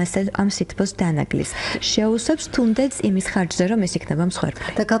 რომელიც მას ამ სითბოს დანაკლის. შეუსებს თუნდაც იმის ხარჯზე, რომ ეს იქნება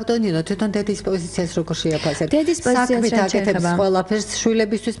მსხვერპლი. და კაპიტონინო, თვითონ დედის პოზიციას როგორ შეაფასებთ? დედის პოზიციას რა აკეთებს ყველაფერს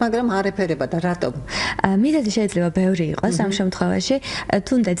შვილებისთვის, მაგრამ არ ეფერება და რატომ? მიზეზი შეიძლება ბევრი იყოს ამ შემთხვევაში,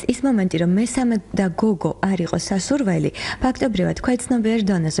 თუნდაც ის მომენტი, რომ მესამე და გოგო არ იყოს სასურველი, ფაქტობრივად ქვეცნობიერ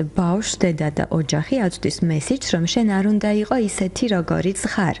დონეზე ბავშვს დედა და ოჯახი აწვდის მესიჯს, რომ შენ არ უნდა იყო ისეთი, როგორიც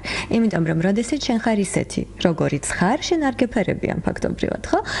ხარ. იმიტომ რომ როდესაც შენ ხარ ისეთი, როგორიც ხარ, შენ არ გეფერებიან ფაქტობრივად,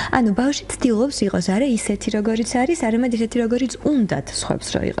 ხო? ანუ ბავშვი ცდილობს იყოს არა ისეთი, როგორიც არის, არამედ ისეთი, როგორიც უნდათ სხვებს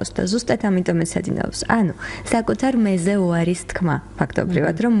რო იყოს და ზუსტად ამიტომ ეცადინეობს. ანუ საკუთარ მეზე უარის თქმა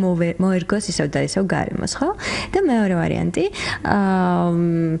ფაქტობრივად, რომ მოერგოს ისევ და ისევ გარემოს, ხო? და მეორე ვარიანტი,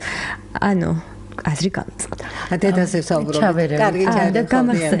 ანუ აზრი გამიწყდა. დედაზე საუბრობთ. კარგი, და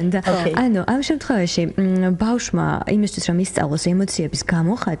გამახსენდა. ანუ ამ შემთხვევაში ბავშვმა იმისთვის რომ ისწავლოს ემოციების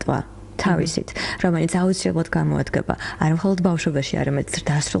გამოხატვა თავისით, რომელიც აუცილებლად გამოადგება არ მხოლოდ ბავშვობაში, არამედ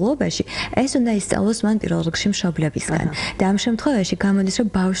დასრულობაში, ეს უნდა ისწავლოს მან პირველ რიგში მშობლებისგან. და ამ შემთხვევაში გამოდის, რომ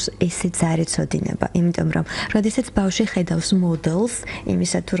ბავშვს ესეც არ ეცოდინება, იმიტომ რომ როდესაც ბავშვი ხედავს მოდელს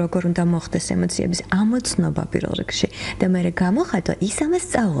იმისა თუ როგორ უნდა მოხდეს ემოციების ამოცნობა პირველ რიგში და მერე გამოხატვა, ის ამას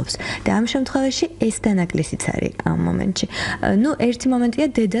სწავლობს და ამ შემთხვევაში ეს დანაკლისიც არის ამ მომენტში. ნუ ერთი მომენტია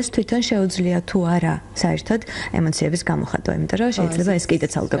დედას თვითონ შეუძლია თუ არა საერთოდ ემოციების გამოხატვა, იმიტომ რომ შეიძლება ეს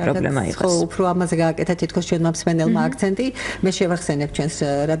კიდეც ალგა პრობლემა ხო, უფრო ამაზე გააკეთა თითქოს ჩვენმა მსმენელმა აქცენტი. მე შევახსენებ ჩვენს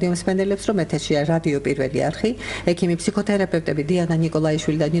რადიო მსმენელებს, რომ ეთერშია რადიო პირველი არხი, ექიმი-ფსიქოთერაპევტები დიანა,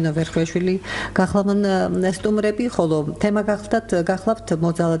 ნიკოლაიშვილი და ნინო ვერხვიაშვილი გახლავენ სტუმრები, ხოლო თემა გახლავთ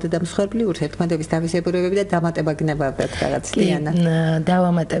მოძალადე და მსხვერპლი, ურთიერთქმედების თავისებურებები და დამატება გნებავდათ რაღაც დიანა.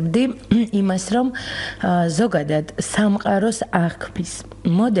 დავამატებდი იმას, რომ ზოგადად სამყაროს აღქმის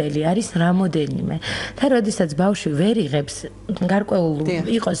მოდელი არის რამოდენიმე. და როდესაც ბავშვი ვერ იღებს გარკვეულ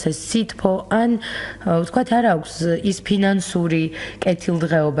იყოს ეს სითბო ან ვთქვათ არ აქვს ის ფინანსური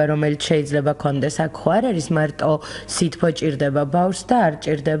კეთილდღეობა რომელიც შეიძლება კონდეს აქ ხო არ არის მარტო სითბო ჭირდება ბავშვს და არ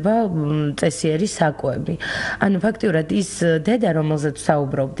ჭირდება წესიერი საკვები ანუ ფაქტიურად ის დედა რომელზეც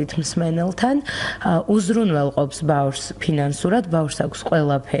საუბრობდით მსმენელთან უზრუნველყოფს ბავშვს ფინანსურად ბავშვს აქვს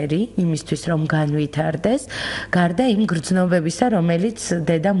ყველაფერი იმისთვის რომ განვითარდეს გარდა იმ გრძნობებისა რომელიც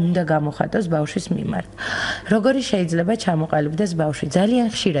დედამ უნდა გამოხატოს ბავშვის მიმართ როგორი შეიძლება ჩამოყალიბდეს ბავშვი ძალიან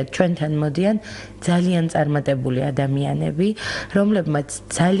ხშირად ჩვენთან მოდიან ძალიან წარმატებული ადამიანები რომლებმაც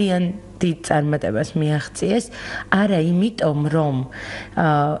ძალიან დიდ წარმატებას მიაღწიეს არა იმიტომ რომ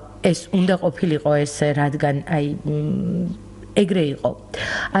ეს უნდა ყოფილიყო ესე რადგან აი ეგრე იყო.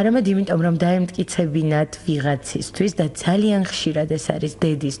 არამედ იმიტომ რომ დაემტკიცებინათ ვიღაცისთვის და ძალიან ხშირად ეს არის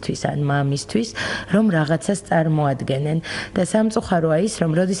დედისთვის ან მამისთვის რომ რაღაცას წარმოადგენენ და სამწუხაროა ის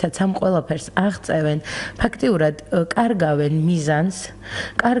რომ როდესაც ამ ყველაფერს აღწევენ ფაქტიურად კარგავენ მიზანს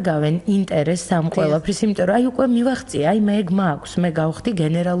კარგავენ ინტერესს ამ ყველაფრის იმიტომ რომ აი უკვე მივაღწია აი მე ეგ მაქვს მე გავხდი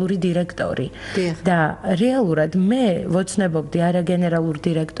გენერალური დირექტორი და რეალურად მე ვოცნებობდი არა გენერალურ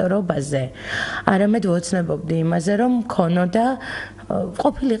დირექტორობაზე არამედ ვოცნებობდი იმაზე რომ მქონოდა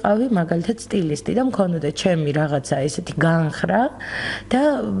ყოფილიყავი მაგალითად სტილისტი და მქონოდა ჩემი რაღაცა ესეთი განხრა და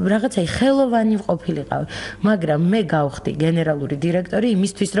რაღაცა ხელოვანი ყოფილიყავი მაგრამ მე გავხდი გენერალური დირექტორი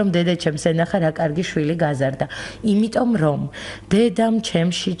იმისთვის რომ დედა ჩემს ენახა რა კარგი შვილი გაზარდა იმიტომ რომ დედამ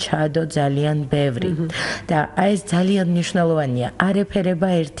ჩემში ჩადო ძალიან ბევრი და აი ეს ძალიან მნიშვნელოვანია არეფერება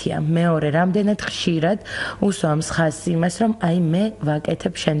ერთია მეორე რამდენად ხშირად უსვამს ხაზს იმას რომ აი მე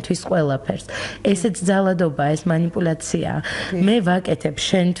ვაკეთებ შენთვის ყველაფერს ესეც ძალადობა ეს манипуляცია მე ვაკეთებ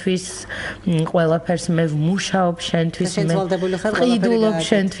შენთვის ყველაფერს მე ვმუშაობ შენთვის მე ყიდულობ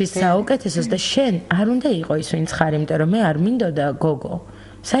შენთვის საუკეთესოს და შენ არ უნდა იყო ის ვინც ხარ იმიტომ რომ მე არ მინდოდა გოგო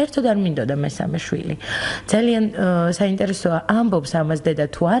საერთოდ არ მინდოდა მესამე შვილი ძალიან საინტერესოა ამბობს ამას დედა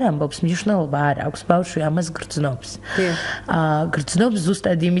თუ არ ამბობს მნიშვნელობა არ აქვს ბავშვი ამას გრძნობს გრძნობს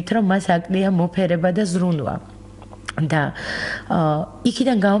ზუსტად იმით რომ მას აკნია მოფერება და ზრუნვა და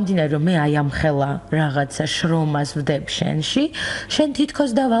იქიდან გამომდინარე რომ მე აი ამხელა რაღაცა შრომას ვდებ შენში შენ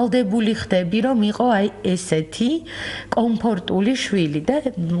თითქოს დავალდებული ხდები რომ იყო აი ესეთი კომფორტული შვილი და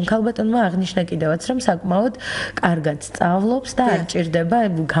ქალბატონმა აღნიშნა კიდევაც რომ საკმაოდ კარგად სწავლობს და არ ჭირდება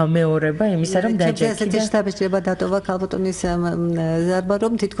გამეორება იმისა რომ დაჯექი ესეთი შტაბეჭება დატოვა ქალბატონის ზარბა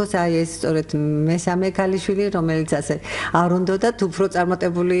რომ თითქოს აი ეს სწორედ მესამე ქალიშვილი რომელიც ასე არ უნდოდა თუ უფრო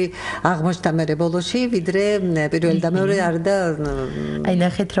წარმატებული აღმოჩნდა მე ბოლოში ვიდრე პირველი და მეორე არ და აი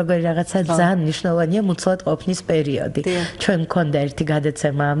ნახეთ როგორი რაღაცა ძალიან მნიშვნელოვანია მუცლად ყოფნის პერიოდი ჩვენ მქონდა ერთი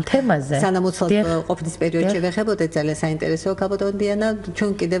გადაცემა ამ თემაზე სანამ მუცლად ყოფნის პერიოდში ვეხებოდეთ ძალიან საინტერესოა ქალბატონ დიანა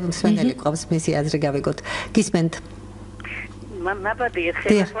ჩვენ კიდევ მსმენელი ყავს მისი აზრი გავიგოთ გისმენთ მაბადია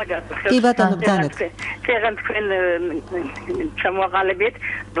ხება კი ბატონო დანეთ შეგან თქვენ ჩამოყალიბეთ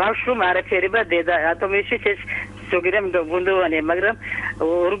ბავშვი არაფერება დედა ატომისთვის ეს ზოგადად გუნდოვანია მაგრამ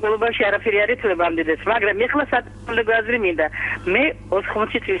ორგულობაში არაფერი არ ითვლება ამდენს მაგრამ ეხლა საკუთარ გაზრი მინდა მე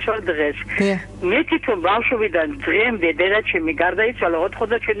 80 წლის ვარ დღეს მე თვითონ ბავშვიდან დღემდე დედაჩემი გარდაიცვალა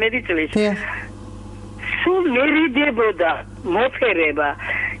 97 წლის სულ მერიდებოდა მოფერება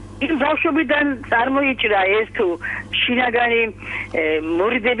იმ ბავშვიდან წარმოიჭრა ეს თუ შინაგანი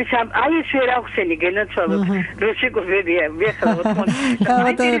მორიდების აი ეს ვერ ახსენი გენაცვალოთ რუსიკოვებია ვეხლა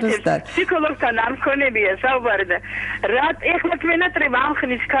ფსიქოლოგთან არ მქონებია საუბარი და რა ეხლა თქვენატრება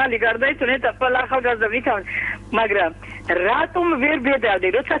ამხნის ხალი გარდაიცვალა და ყველა ახალგაზრდა ვითავს მაგრამ რატომ ვერ ბედავდი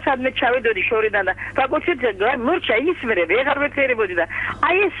როცა სადმე ჩავედოდი შორიდან და ფაკულტეტზე მორჩა ისმერე ვეღარ ვეწერებოდი და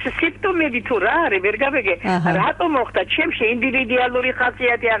აი ეს სიმპტომები თუ რა არის ვერ გავიგე რატომ მოხდა ჩემში ინდივიდუალური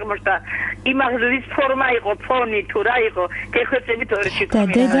ხასიათი აღმოჩნდა იმაღლის ფორმა იყო ფონი თუ რა იყო გეხვეწებით ორში და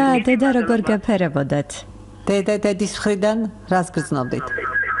დედა როგორ გაფერებოდათ დედის მხრიდან რას გრძნობდით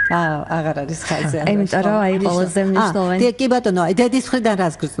აღარ არის ხაზი იმიტომ რომ აი ყველაზე მნიშვნელოვანი კი ბატონო დედის მხრიდან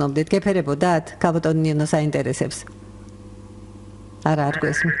რას გრძნობდით გეფერებოდათ ქალბატონ ნინო საინტერესებს არა არ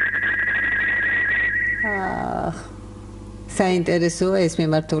გვესმის საინტერესოა ეს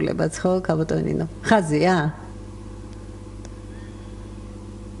მიმართულებაც ხო ქალბატონ ნინო ხაზია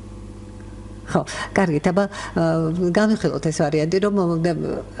ხო კარგით აბა განვიხილოთ ეს ვარიანტი რომ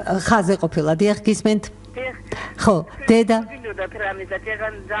ხაზე ყოფილა დიახ გისმენთ ხო დედა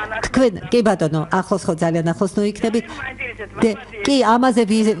თქვენ კი ბატონო ახლოს ხო ძალიან ახლოს ნუ იქნებით კი ამაზე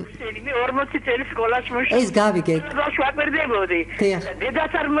მე 40 წელი სკოლაში მუშაობდი ეს გავიგეთ ვაკვირდებოდი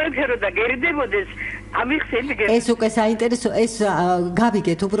დედაც არ მოიფეროდა გერიდებოდეს ამიხსენდი ეს უკვე საინტერესო ეს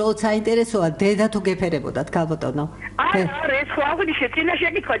გავიგეთ უბრალოდ საინტერესოა დედა თუ გეფერებოდათ ქალბატონო არა ეს ხო აღნიშნე წინაშე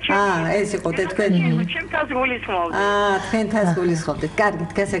ეკითხა ეს იყო თქვენ ჩემ თავს გულისხმობდი თქვენ თავს გულისხმობდით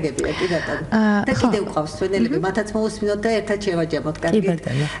კარგით გასაგებია კი ბატონო და კიდევ მოყავს სვენელები, მათაც მოусმინოთ და ერთად შევაჯამოთ. კარგით.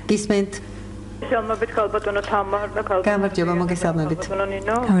 გისმენთ? Გამარჯობა ქალბატონო თამარ და გამარჯობა მოგესალმებით. ქალბატონო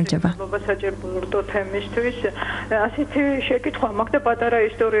ნინო. გამარჯობა. მადლობა საჭიროებო თემისთვის. ასეთი შეკითხვა მაქვს და პატარა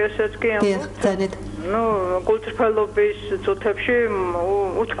ისტორიასაც კი ამბობ. ძალიან. ნუ გულწრფელობის წუთებში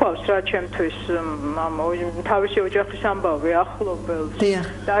უთქვავს რა ჩემთვის მამა თავისი ოჯახის ამბავი ახლობელს.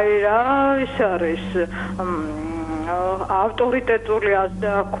 და რა ის არის ავტორიტეტული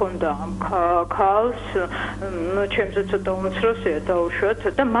აზრდა ჰქონდა ამ ქალს, ნუ ჩემზე ცოტა უმცროსია დაუშვათ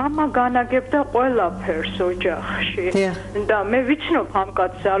და მამა განაგებდა ყველაფერს ოჯახში. და მე ვიცნობ ამ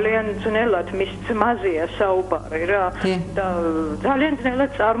კაცს ძალიან ძნელად მის ძმაზეა საუბარი რა და ძალიან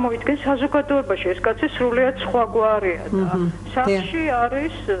ძნელად წარმოიდგენს საზოგადოებაში. ეს კაცი სრულიად სხვაგვარია და სახლში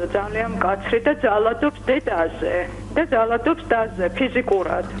არის ძალიან მკაცრი და ძალადობს დედაზე და ძალადობს დაზე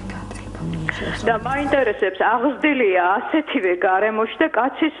ფიზიკურად. და მაინტერესებს აღზრდილია ასეთივე გარემოში და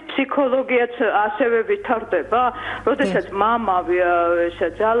კაცის ფსიქოლოგიაც ასევე ვითარდება, როდესაც მამა ესა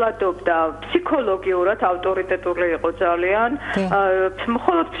ძალადობდა ფსიქოლოგიურად ავტორიტეტული იყო ძალიან,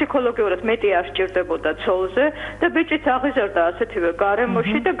 მხოლოდ ფსიქოლოგიურად მეტი არ სჭირდებოდა ცოლზე და ბიჭიც აღიზარდა ასეთივე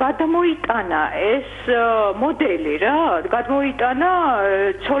გარემოში და გადმოიტანა ეს მოდელი რა, გადმოიტანა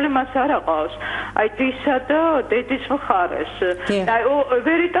ცოლი მას არ აყავს, აი დისა და დედის მხარეს. აი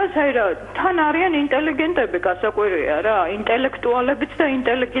ვერიტას აი რა თან არიან ინტელიგენტები, გასაკვირია რა, ინტელექტუალებიც და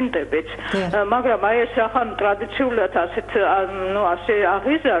ინტელიგენტებიც. მაგრამ აი ეს ახლა ტრადიციულად ასეთ ნუ ასე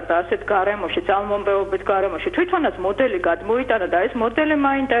აღიზარდა ასეთ გარემოში, ძალმომბეობით გარემოში. თვითონაც მოდელი გადმოიტანა და ეს მოდელი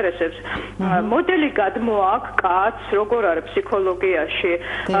მაინტერესებს. მოდელი გადმოაქვს კაცს, როგორ არის ფსიქოლოგიაში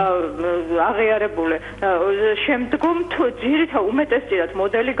აღიარებული. შემდგომ თუ ძირითადად უმეტესწილად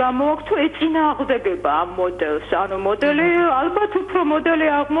მოდელი გამოაქვს თუ ეწინააღმდეგება ამ მოდელს. ანუ მოდელი ალბათ უფრო მოდელი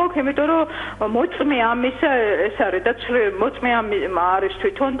აღმოაქვს, იმიტომ რომ მოწმე ამისა ეს არის და მოწმე არის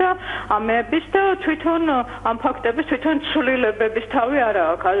თვითონ და ამების და თვითონ ამ ფაქტების თვითონ ცვლილებების თავი არ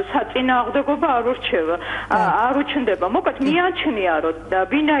აქვს. საწინააღმდეგობა არ ურჩევა, არ უჩნდება. მოკლედ მიაჩნია რომ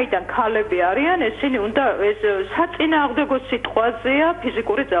ვინაიდან ქალები არიან, ესენი უნდა ეს საწინააღმდეგო სიტყვაზეა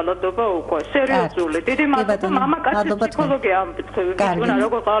ფიზიკური ძალადობა უკვე სერიოზული. დიდი მადლობა მამა კაცის ფსიქოლოგია ამ თქვენ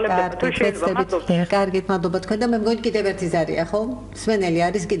როგორ ყალებთ თუ შეიძლება. კარგით, მადლობა თქვენ და მე მგონი კიდევ ერთი ზარია ხო? სვენელი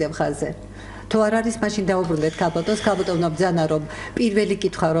არის კიდევ ხაზზე. თუ არ არის მაშინ დაუბრუნდეთ ქალბატონს, ქალბატონო ბძანა რომ პირველი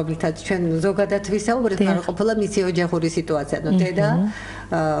კითხვა რომლითაც ჩვენ ზოგადად ვისაუბრეთ, მაგრამ ყოფილა მისი ოჯახური სიტუაცია. ნუ დედა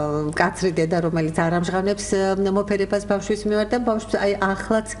კაცრი დედა რომელიც არ ამჟღავნებს მოფერებას ბავშვის მიმართ და ბავშვს აი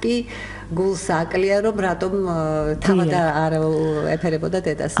ახლაც კი გულს აკლია რომ რატომ თავად არ ეფერებოდა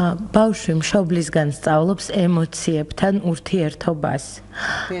დედას. ბავშვი მშობლისგან სწავლობს ემოციებთან ურთიერთობას.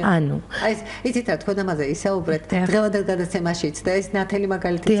 ანუ აი იცით რა თქვენ ამაზე ისაუბრეთ დღევანდელ გადაცემაშიც და ეს ნათელი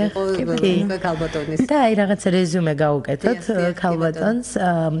მაგალითიც იყო ქალბატონის. და აი რაღაცა რეზუმე გავუკეთოთ ქალბატონს.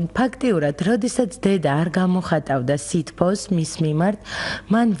 ფაქტიურად, როდესაც დედა არ გამოხატავდა სითბოს მის მიმართ,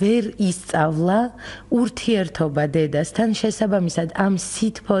 მან ვერ ისწავლა ურთიერთობა დედასთან, შესაბამისად ამ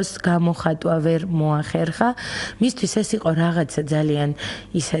სითბოს გამოხატვა ვერ მოახერხა. მისთვის ეს იყო რაღაცა ძალიან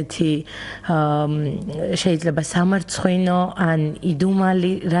ისეთი შეიძლება სამარცხვინო ან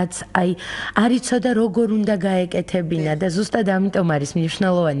იდუმალი, რაც აი არ იცოდა როგორ უნდა გაეკეთებინა და ზუსტად ამიტომ არის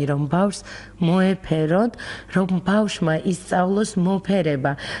მნიშვნელოვანი რომ ბავშვს მოეფეროთ, რომ ბავშვმა ისწავლოს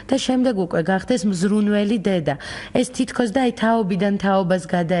მოფერება და შემდეგ უკვე გახდეს მზრუნველი დედა. ეს თითქოს და აი თაობიდან თაობას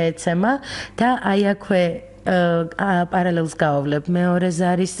გადაეცემა და აი აქვე პარალელს გავავლებ. მეორეც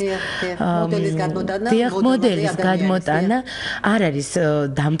არის მოდელის გადმოტანა არ არის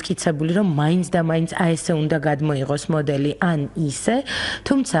დამტკიცებული რომ მაინც და მაინც აი ესე უნდა გადმოიღოს მოდელი ან ისე,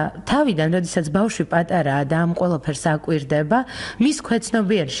 თუმცა თავიდან როდესაც ბავშვი პატარაა და ამ ყველაფერს აკვირდება, მის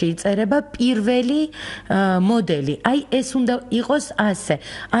ქვეცნობიერში იწერება პირველი მოდელი. აი ეს უნდა იყოს ასე.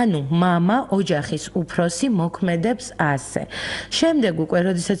 ანუ მამა ოჯახის უფროსი მოქმედებს ასე. შემდეგ უკვე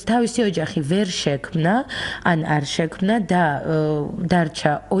როდესაც თავისი ოჯახი ვერ შექმნა ან არ შექმნა და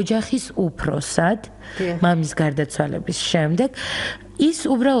დარჩა ოჯახის უფროსად მამის გარდაცვალების შემდეგ ის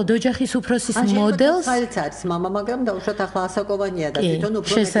უბრალოდ ოჯახის უფროსის მოდელს არის მამა, მაგრამ დაუშვათ ახლა ასაკოვანია და თვითონ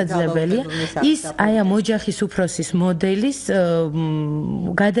უფრო შესაძლებელია ის აი ამ ოჯახის უფროსის მოდელის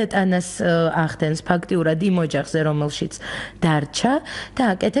გადატანას ახდენს ფაქტიურად იმ ოჯახზე, რომელშიც დარჩა და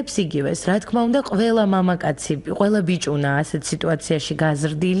აკეთებს იგივეს. რა თქმა უნდა, ყველა მამაკაცი, ყველა ბიჭუნა ასეთ სიტუაციაში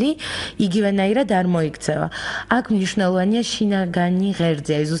გაზრდილი, იგივენაირად არ მოიქცევა. აქ მნიშვნელოვანია შინაგანი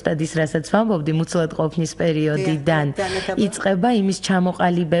ღერძი, აი ზუსტად ის, რასაც ვამბობდი, მუცლად ყოფნის პერიოდიდან იწყება იმის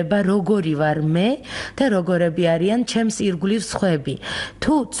ჩამოყალიბება, როგორი ვარ მე და როგორები არიან ჩემს ირგვლივ სხვები.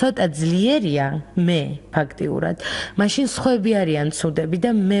 თუ ცოტა ძლიერია მე ფაქტიურად, მაშინ სხვები არიან ცუდები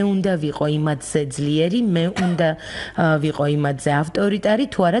და მე უნდა ვიყო იმათზე ძლიერი, მე უნდა ვიყო იმათზე ავტორიტარი,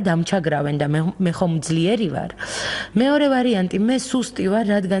 თუ არა დამჩაგრავენ და მე ხომ ძლიერი ვარ. მეორე ვარიანტი, მე სუსტი ვარ,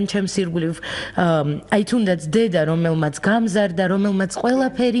 რადგან ჩემს ირგვლივ აი თუნდაც დედა, რომელმაც გამზარდა, რომელმაც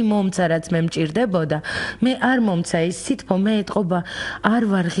ყველაფერი მომცა, რაც მე მჭირდებოდა, მე არ მომცა ის სითბო, მე ეთყობა არ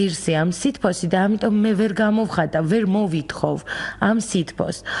ვარ ღირსი ამ სითბოსი და ამიტომ მე ვერ გამოვხატა, ვერ მოვითხოვ ამ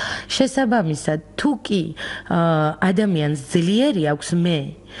სითბოს. შესაბამისად, თუ კი ადამიანს ძლიერი აქვს მე,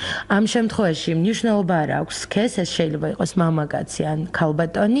 ამ შემთხვევაში მნიშვნელობა არ აქვს სქეს, ეს შეიძლება იყოს მამაკაცი ან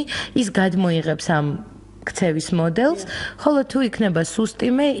ქალბატონი, ის გადმოიღებს ამ ქცევის მოდელს, ხოლო თუ იქნება სუსტი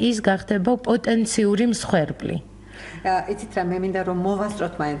მე, ის გახდება პოტენციური მსხვერპლი. იცით რა, მე მინდა რომ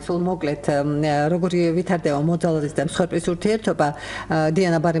მოვასწროთ მაინც სულ მოკლედ როგორი ვითარდება მოძალადის და მსხვერპლის ურთიერთობა.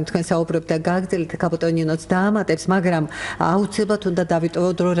 დიანა ბარემ თქვენ საუბრობთ და გააგრძელეთ, კაპოტონინოც დაამატებს, მაგრამ აუცილებლად უნდა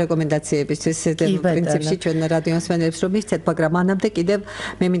დავიტოვოთ დრო რეკომენდაციებისთვის პრინციპში ჩვენ რადიო მსმენელებს რომ მისცეთ, მაგრამ მანამდე კიდევ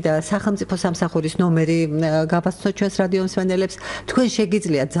მე მინდა სახელმწიფო სამსახურის ნომერი გავასწროთ ჩვენს რადიო მსმენელებს. თქვენ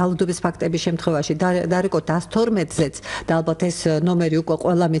შეგიძლიათ ძალადობის ფაქტების შემთხვევაში დარეკოთ 112-ზეც და ალბათ ეს ნომერი უკვე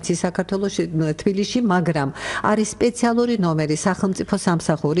ყველა მიცის საქართველოში, თბილისში, მაგრამ არის სპეციალური ნომერი სახელმწიფო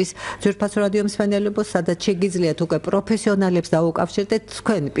სამსახურის ძვირფასო რადიო მსმენელებო, სადაც შეგიძლიათ უკვე პროფესიონალებს დაუკავშირდეთ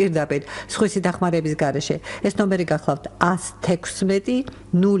თქვენ პირდაპირ სხვისი დახმარების გარეშე. ეს ნომერი გახლავთ 116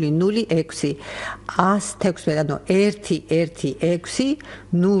 006 116, ანუ 116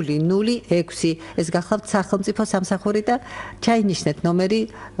 006. ეს გახლავთ სახელმწიფო სამსახური და ჩაინიშნეთ ნომერი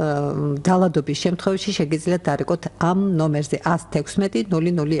ძალადობის შემთხვევაში შეგიძლიათ დარეკოთ ამ ნომერზე 116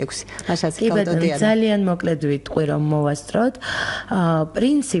 006. მაშინ ძალიან მოკლედ ვიტყვი რომ მოვასწროთ.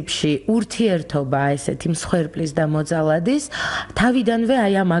 პრინციპში ურთიერთობა ესეთი მსხვერპლის და მოძალადის თავიდანვე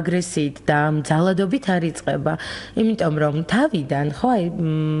აი ამ აგრესიით და ამ ძალადობით არ იწყება. იმიტომ რომ თავიდან ხო აი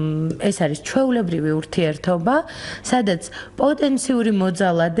ეს არის ჩვეულებრივი ურთიერთობა, სადაც პოტენციური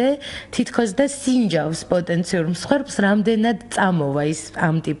მოძალადე თითქოს და სინჯავს პოტენციურ მსხვერპლს, რამდენად წამოვა ის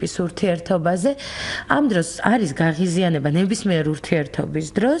ამ ტიპის ურთიერთობაზე. ამ დროს არის გაღიზიანება ნებისმიერი ურთიერთობის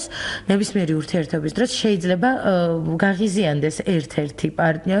დროს შეიძლება გაღიზიანდეს ერთ-ერთი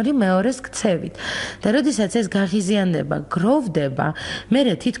პარტნიორი მეორეს ქცევით. და როდესაც ეს გაღიზიანება გროვდება,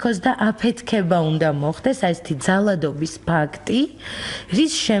 მერე თითქოს და აფეთქება უნდა მოხდეს, აი ესეთი ძალადობის ფაქტი,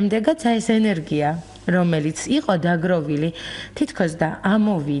 რის შემდეგაც აი ეს ენერგია რომელიც იყო დაგროვილი, თითქოს და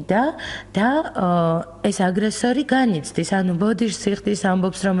ამოვიდა და ეს აგრესორი განიცდის, ანუ ბოდიშს სიხდის,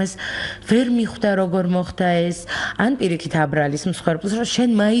 ამბობს რომ ეს ვერ მიხვდა როგორ მოხდა ეს, ან პირიქით აბრალის მსხვერპლს, რომ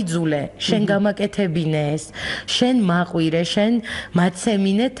შენ მაიძულე, შენ გამაკეთებინე ეს, შენ მაყვირე, შენ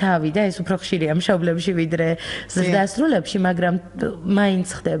მაცემინე თავი და ეს უფრო ხშირია მშობლებში ვიდრე ზრდასრულებში, მაგრამ მაინც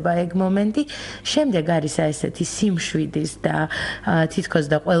ხდება ეგ მომენტი. შემდეგ არის ესეთი სიმშვიდის და თითქოს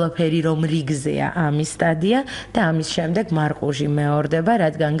და ყველაფერი რომ რიგზეა ამის სტადია და ამის შემდეგ მარყუჟი მეორდება,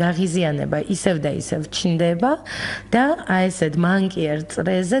 რადგან გაღიზიანება ისევ და ისევ ჩნდება და აი ესეთ მანკიერ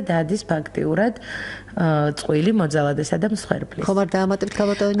წრეზე დადის ფაქტიურად წყვილი მოძალადესა და მსხვერპლის. ხომ არ დაამატებთ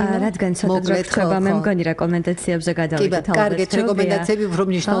კაპოტონინო? რადგან ცოტა დროის ხდება, მე მგონი რეკომენდაციებზე გადავიდეთ ალბათ. კარგით, რეკომენდაციები უფრო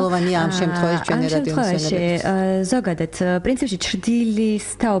მნიშვნელოვანია ამ შემთხვევაში ჩვენ რადიო მსმენელებს. ზოგადად, პრინციპში ჩრდილის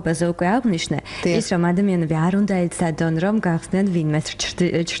თაობაზე უკვე აღნიშნე, ის რომ ადამიანები არ უნდა ეცადონ რომ გახსნან ვინმეს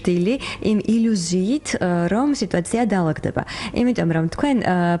ჩრდილი იმ ილუზიით, რომ სიტუაცია დაალაგდება. იმიტომ რომ თქვენ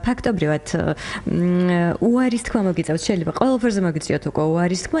ფაქტობრივად უარის თქმა მოგიწევთ, შეიძლება ყველაფერზე მოგიწიოთ უკვე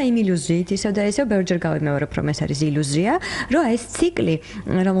უარის თქმა იმ ილუზიით ისევ და ისევ ბევრჯერ გავიმეორებ რომ ეს არის ილუზია, რომ ეს ციკლი,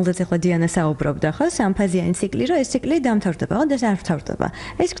 რომელზეც ახლა დიანა საუბრობდა, ხო, სამფაზიანი ციკლი, რომ ეს ციკლი დამთავრდება, ხო, და ეს არ მთავრდება.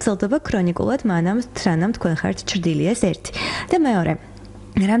 ეს გრძელდება ქრონიკულად მანამ, სანამ თქვენ ხართ ჩრდილი, ეს ერთი. და მეორე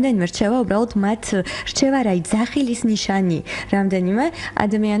რამდენიმე რჩევა უბრალოდ მათ რჩევა რა ძახილის ნიშანი რამდენიმე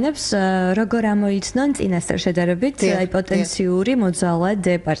ადამიანებს როგორ ამოიცნონ წინასწარ შედარებით აი პოტენციური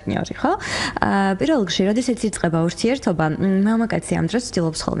მოძალადე პარტნიორი, ხო? პირველ რიგში, როდესაც იწყება ურთიერთობა, მამაკაცი ამ დროს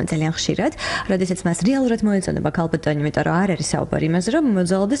ცდილობს ხოლმე ძალიან ხშირად, როდესაც მას რეალურად მოეწონება ქალბატონი, იმიტომ რომ არ არის საუბარი იმაზე, რომ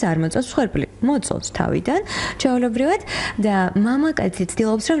მოძალადეს არ მოწონს მსხვერპლი. მოწონს თავიდან, ჩვეულებრივად და მამაკაცი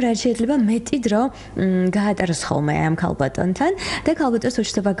ცდილობს, რომ რაც შეიძლება მეტი დრო გაატაროს ხოლმე ამ ქალბატონთან და ქალბატონს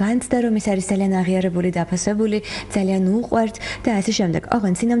უჩნდება განცდა, რომ ის არის ძალიან აღიარებული, დაფასებული, ძალიან უყვართ და ასე შემდეგ.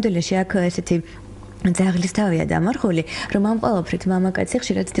 ოღონდ სინამდვილეში აქ ესეთი ძაღლის თავია დამარხული, რომ ამ ყველაფრით მამაკაცი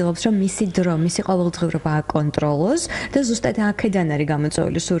ხშირად ცდილობს, რომ მისი დრო, მისი ყოველდღიურობა აკონტროლოს და ზუსტად აქედან არის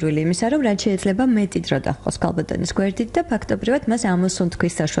გამოწვეული სურვილი იმისა, რომ რაც შეიძლება მეტი დრო დაჰყოს ქალბატონის გვერდით და ფაქტობრივად მას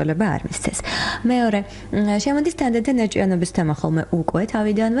ამოსუნთქვის საშუალება არ მისცეს. მეორე, შემოდის თანდათან ნაჭიანობის თემა ხოლმე უკვე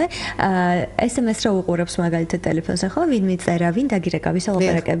თავიდანვე, SMS რა უყურებს მაგალითად ტელეფონს ახლა, ვინ მიწერა, ვინ დაგირეკა, ვისა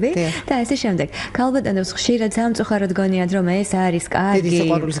ლაპარაკები და ასე შემდეგ. ქალბატონებს ხშირად სამწუხაროდ გონიათ, რომ ეს არის კარგი დიდი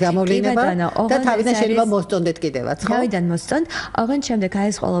სიყვარულის გამოვლინება და თავიდან შეიძლება მოსწონდეთ კიდევაც, ხო? თავიდან მოსწონთ, ოღონდ შემდეგ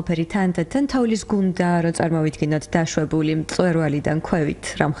ეს ყველაფერი თანდათან თოვლის გუნდა რო წარმოვიდგინოთ დაშვებული მწვერვალიდან ქვევით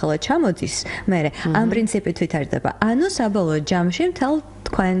რამხელა ჩამოდის, მერე ამ პრინციპით ვითარდება. ანუ საბოლოო ჯამში მთელ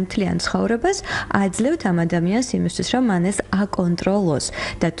თქვენ თლიან ცხოვრებას აძლევთ ამ ადამიანს იმისთვის, რომ მან ეს აკონტროლოს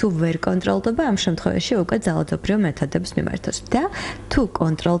და თუ ვერ კონტროლდება, ამ შემთხვევაში უკვე ძალადობრივ მეთოდებს მიმართოს და თუ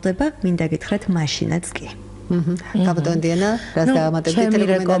კონტროლდება, მინდა გითხრათ, მაშინაც კი. კაპიტან დიანა, რას დაამატებთ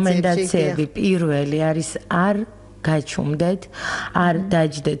რეკომენდაციები? პირველი არის არ გაჩუმდეთ, არ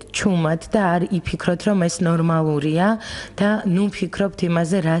დაჯდეთ ჩუმად და არ იფიქროთ, რომ ეს ნორმალურია და ნუ ფიქრობთ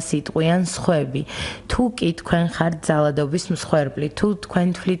იმაზე, რა სიტყვიან სხვები. თუ კი თქვენ ხართ ძალადობის მსხვერპლი, თუ თქვენ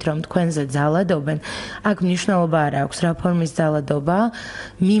თვლით, რომ თქვენზე ძალადობენ, აქ მნიშვნელობა არ აქვს, რა ფორმის ძალადობა,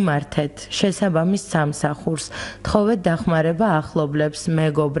 მიმართეთ შესაბამის სამსახურს, თხოვეთ დახმარება ახლობლებს,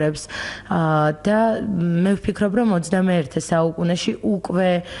 მეგობრებს და მე ვფიქრობ, რომ 21 საუკუნეში უკვე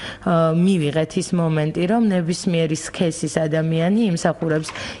მივიღეთ ის მომენტი, რომ ნებისმიერ სქესის ადამიანი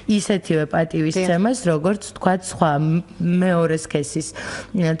იმსახურებს ისეთივე პატივისცემას, როგორც თქვათ სხვა მეორე სქესის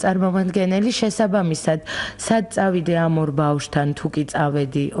წარმომადგენელი შესაბამისად, სად წავიდე ამ ორ ბავშვთან, თუ კი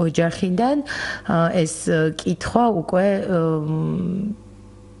წავედი ოჯახიდან, ეს კითხვა უკვე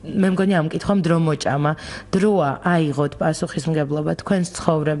მე მგონი ამ კითხვამ დრო მოჭამა. დროა აიღოთ პასუხისმგებლობა თქვენს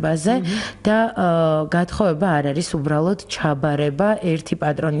ცხოვრებაზე და გათხოვება არ არის უბრალოდ ჩაბარება ერთი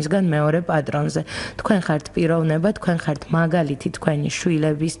პატრონისგან მეორე პატრონზე. თქვენ ხართ პიროვნება, თქვენ ხართ მაგალითი თქვენი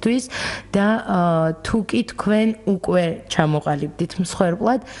შვილებისთვის და თუ კი თქვენ უკვე ჩამოყალიბდით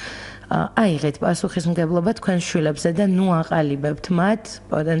მსხვერპლად, აიღეთ პასუხისმგებლობა თქვენს შვილებზე და ნუ აყალიბებთ მათ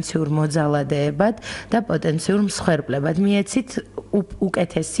პოტენციურ მოძალადეებად და პოტენციურ მსხვერპლებად. მიეცით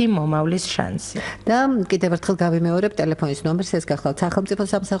უკეთესი მომავლის შანსი. და კიდევ ერთხელ გავიმეორებ ტელეფონის ნომერს, ეს გახლავთ სახელმწიფო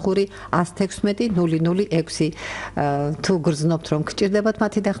სამსახური 116-006. თუ გრძნობთ, რომ გჭირდებათ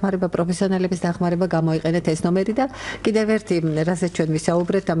მათი დახმარება, პროფესიონალების დახმარება, გამოიყენეთ ეს ნომერი და კიდევ ერთი, რასაც ჩვენ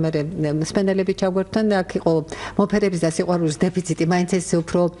ვისაუბრეთ, და მე მსმენელები ჩაგვერთვენ, აქ იყო მოფერების და სიყვარულის დეფიციტი, მაინც ეს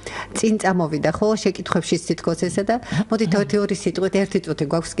უფრო წინ წამოვიდა, ხო, შეკითხვებშიც თითქოს ესა და მოდით ორი სიტყვით, ერთი წუთი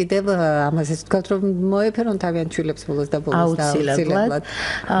გვაქვს კიდევ, ამაზე ვთქვათ, რომ მოეფერონ თავიანთ შვილებს ბოლოს და ბოლოს და აუცილებლად.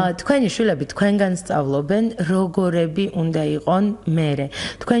 თქვენი შვილები თქვენგან სწავლობენ, როგორები უნდა იყონ მერე.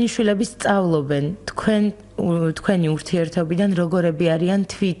 თქვენი შვილები სწავლობენ თქვენი ურთიერთობიდან როგორები არიან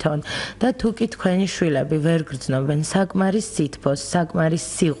თვითონ და თუ კი თქვენი შვილები ვერ გრძნობენ საკმარის სითბოს, საკმარის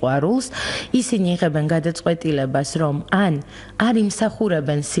სიყვარულს, ისინი იღებენ გადაწყვეტილებას, რომ ან არ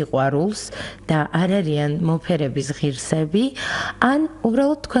იმსახურებენ სიყვარულს და არ არიან მოფერების ღირსები, ან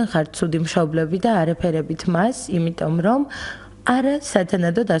უბრალოდ თქვენ ხართ ცუდი მშობლები და არაფერებით მას, იმიტომ რომ არა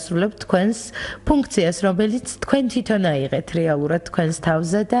სათანადოდ ასრულებთ თქვენს ფუნქციას, რომელიც თქვენ თვითონ აიღეთ რეალურად თქვენს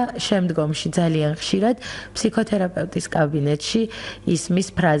თავზე და შემდგომში ძალიან ხშირად ფსიქოთერაპევტის კაბინეტში ისმის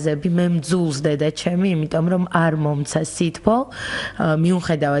ფრაზები მე მძულს დედა ჩემი, იმიტომ რომ არ მომცა სითბო,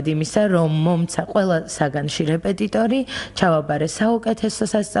 მიუხედავად იმისა, რომ მომცა ყველა საგანში რეპეტიტორი, ჩავაბარე საუკეთესო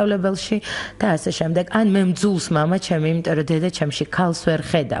სასწავლებელში და ასე შემდეგ. ან მე მძულს მამა ჩემი, იმიტომ რომ დედა ჩემში ქალს ვერ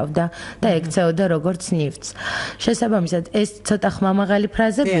ხედავდა და ექცეოდა როგორც ნივთს. შესაბამისად ეს ცოტა ხმამაღალი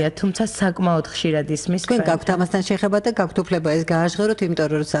ფრაზებია, თუმცა საკმაოდ ხშირად ისმის. თქვენ გაქვთ ამასთან შეხება და გაქვთ უფლება ეს გააჟღეროთ, იმიტომ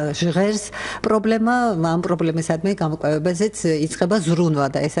რომ ჟღერს პრობლემა, ამ პრობლემისადმი გამოკვლევებაზეც იწყება ზრუნვა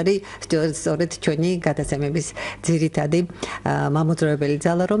და ეს არის სწორედ ჩვენი გადაცემების ძირითადი მამოძრავებელი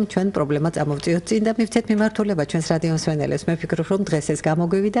ძალა, რომ ჩვენ პრობლემა წამოვწიოთ წინ და მივცეთ მიმართულება ჩვენს რადიო მსმენელებს. მე ვფიქრობ, რომ დღეს ეს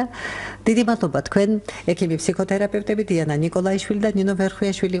გამოგვივიდა. დიდი მადლობა თქვენ, ექიმი-ფსიქოთერაპევტები დიანა ნიკოლაიშვილი და ნინო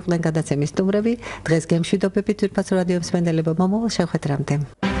ვერხვიაშვილი იყვნენ გადაცემის სტუმრები. დღეს გემშვიდობებით ვირფასო რადიო მსმენელებო. მომავალ შეხვედრამდე.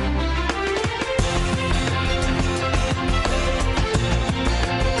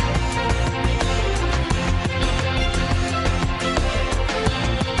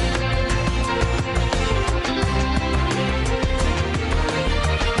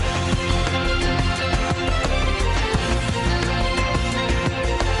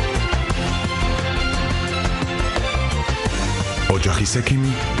 ოჯახის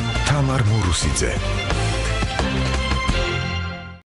ექიმი თამარ მურუსიძე.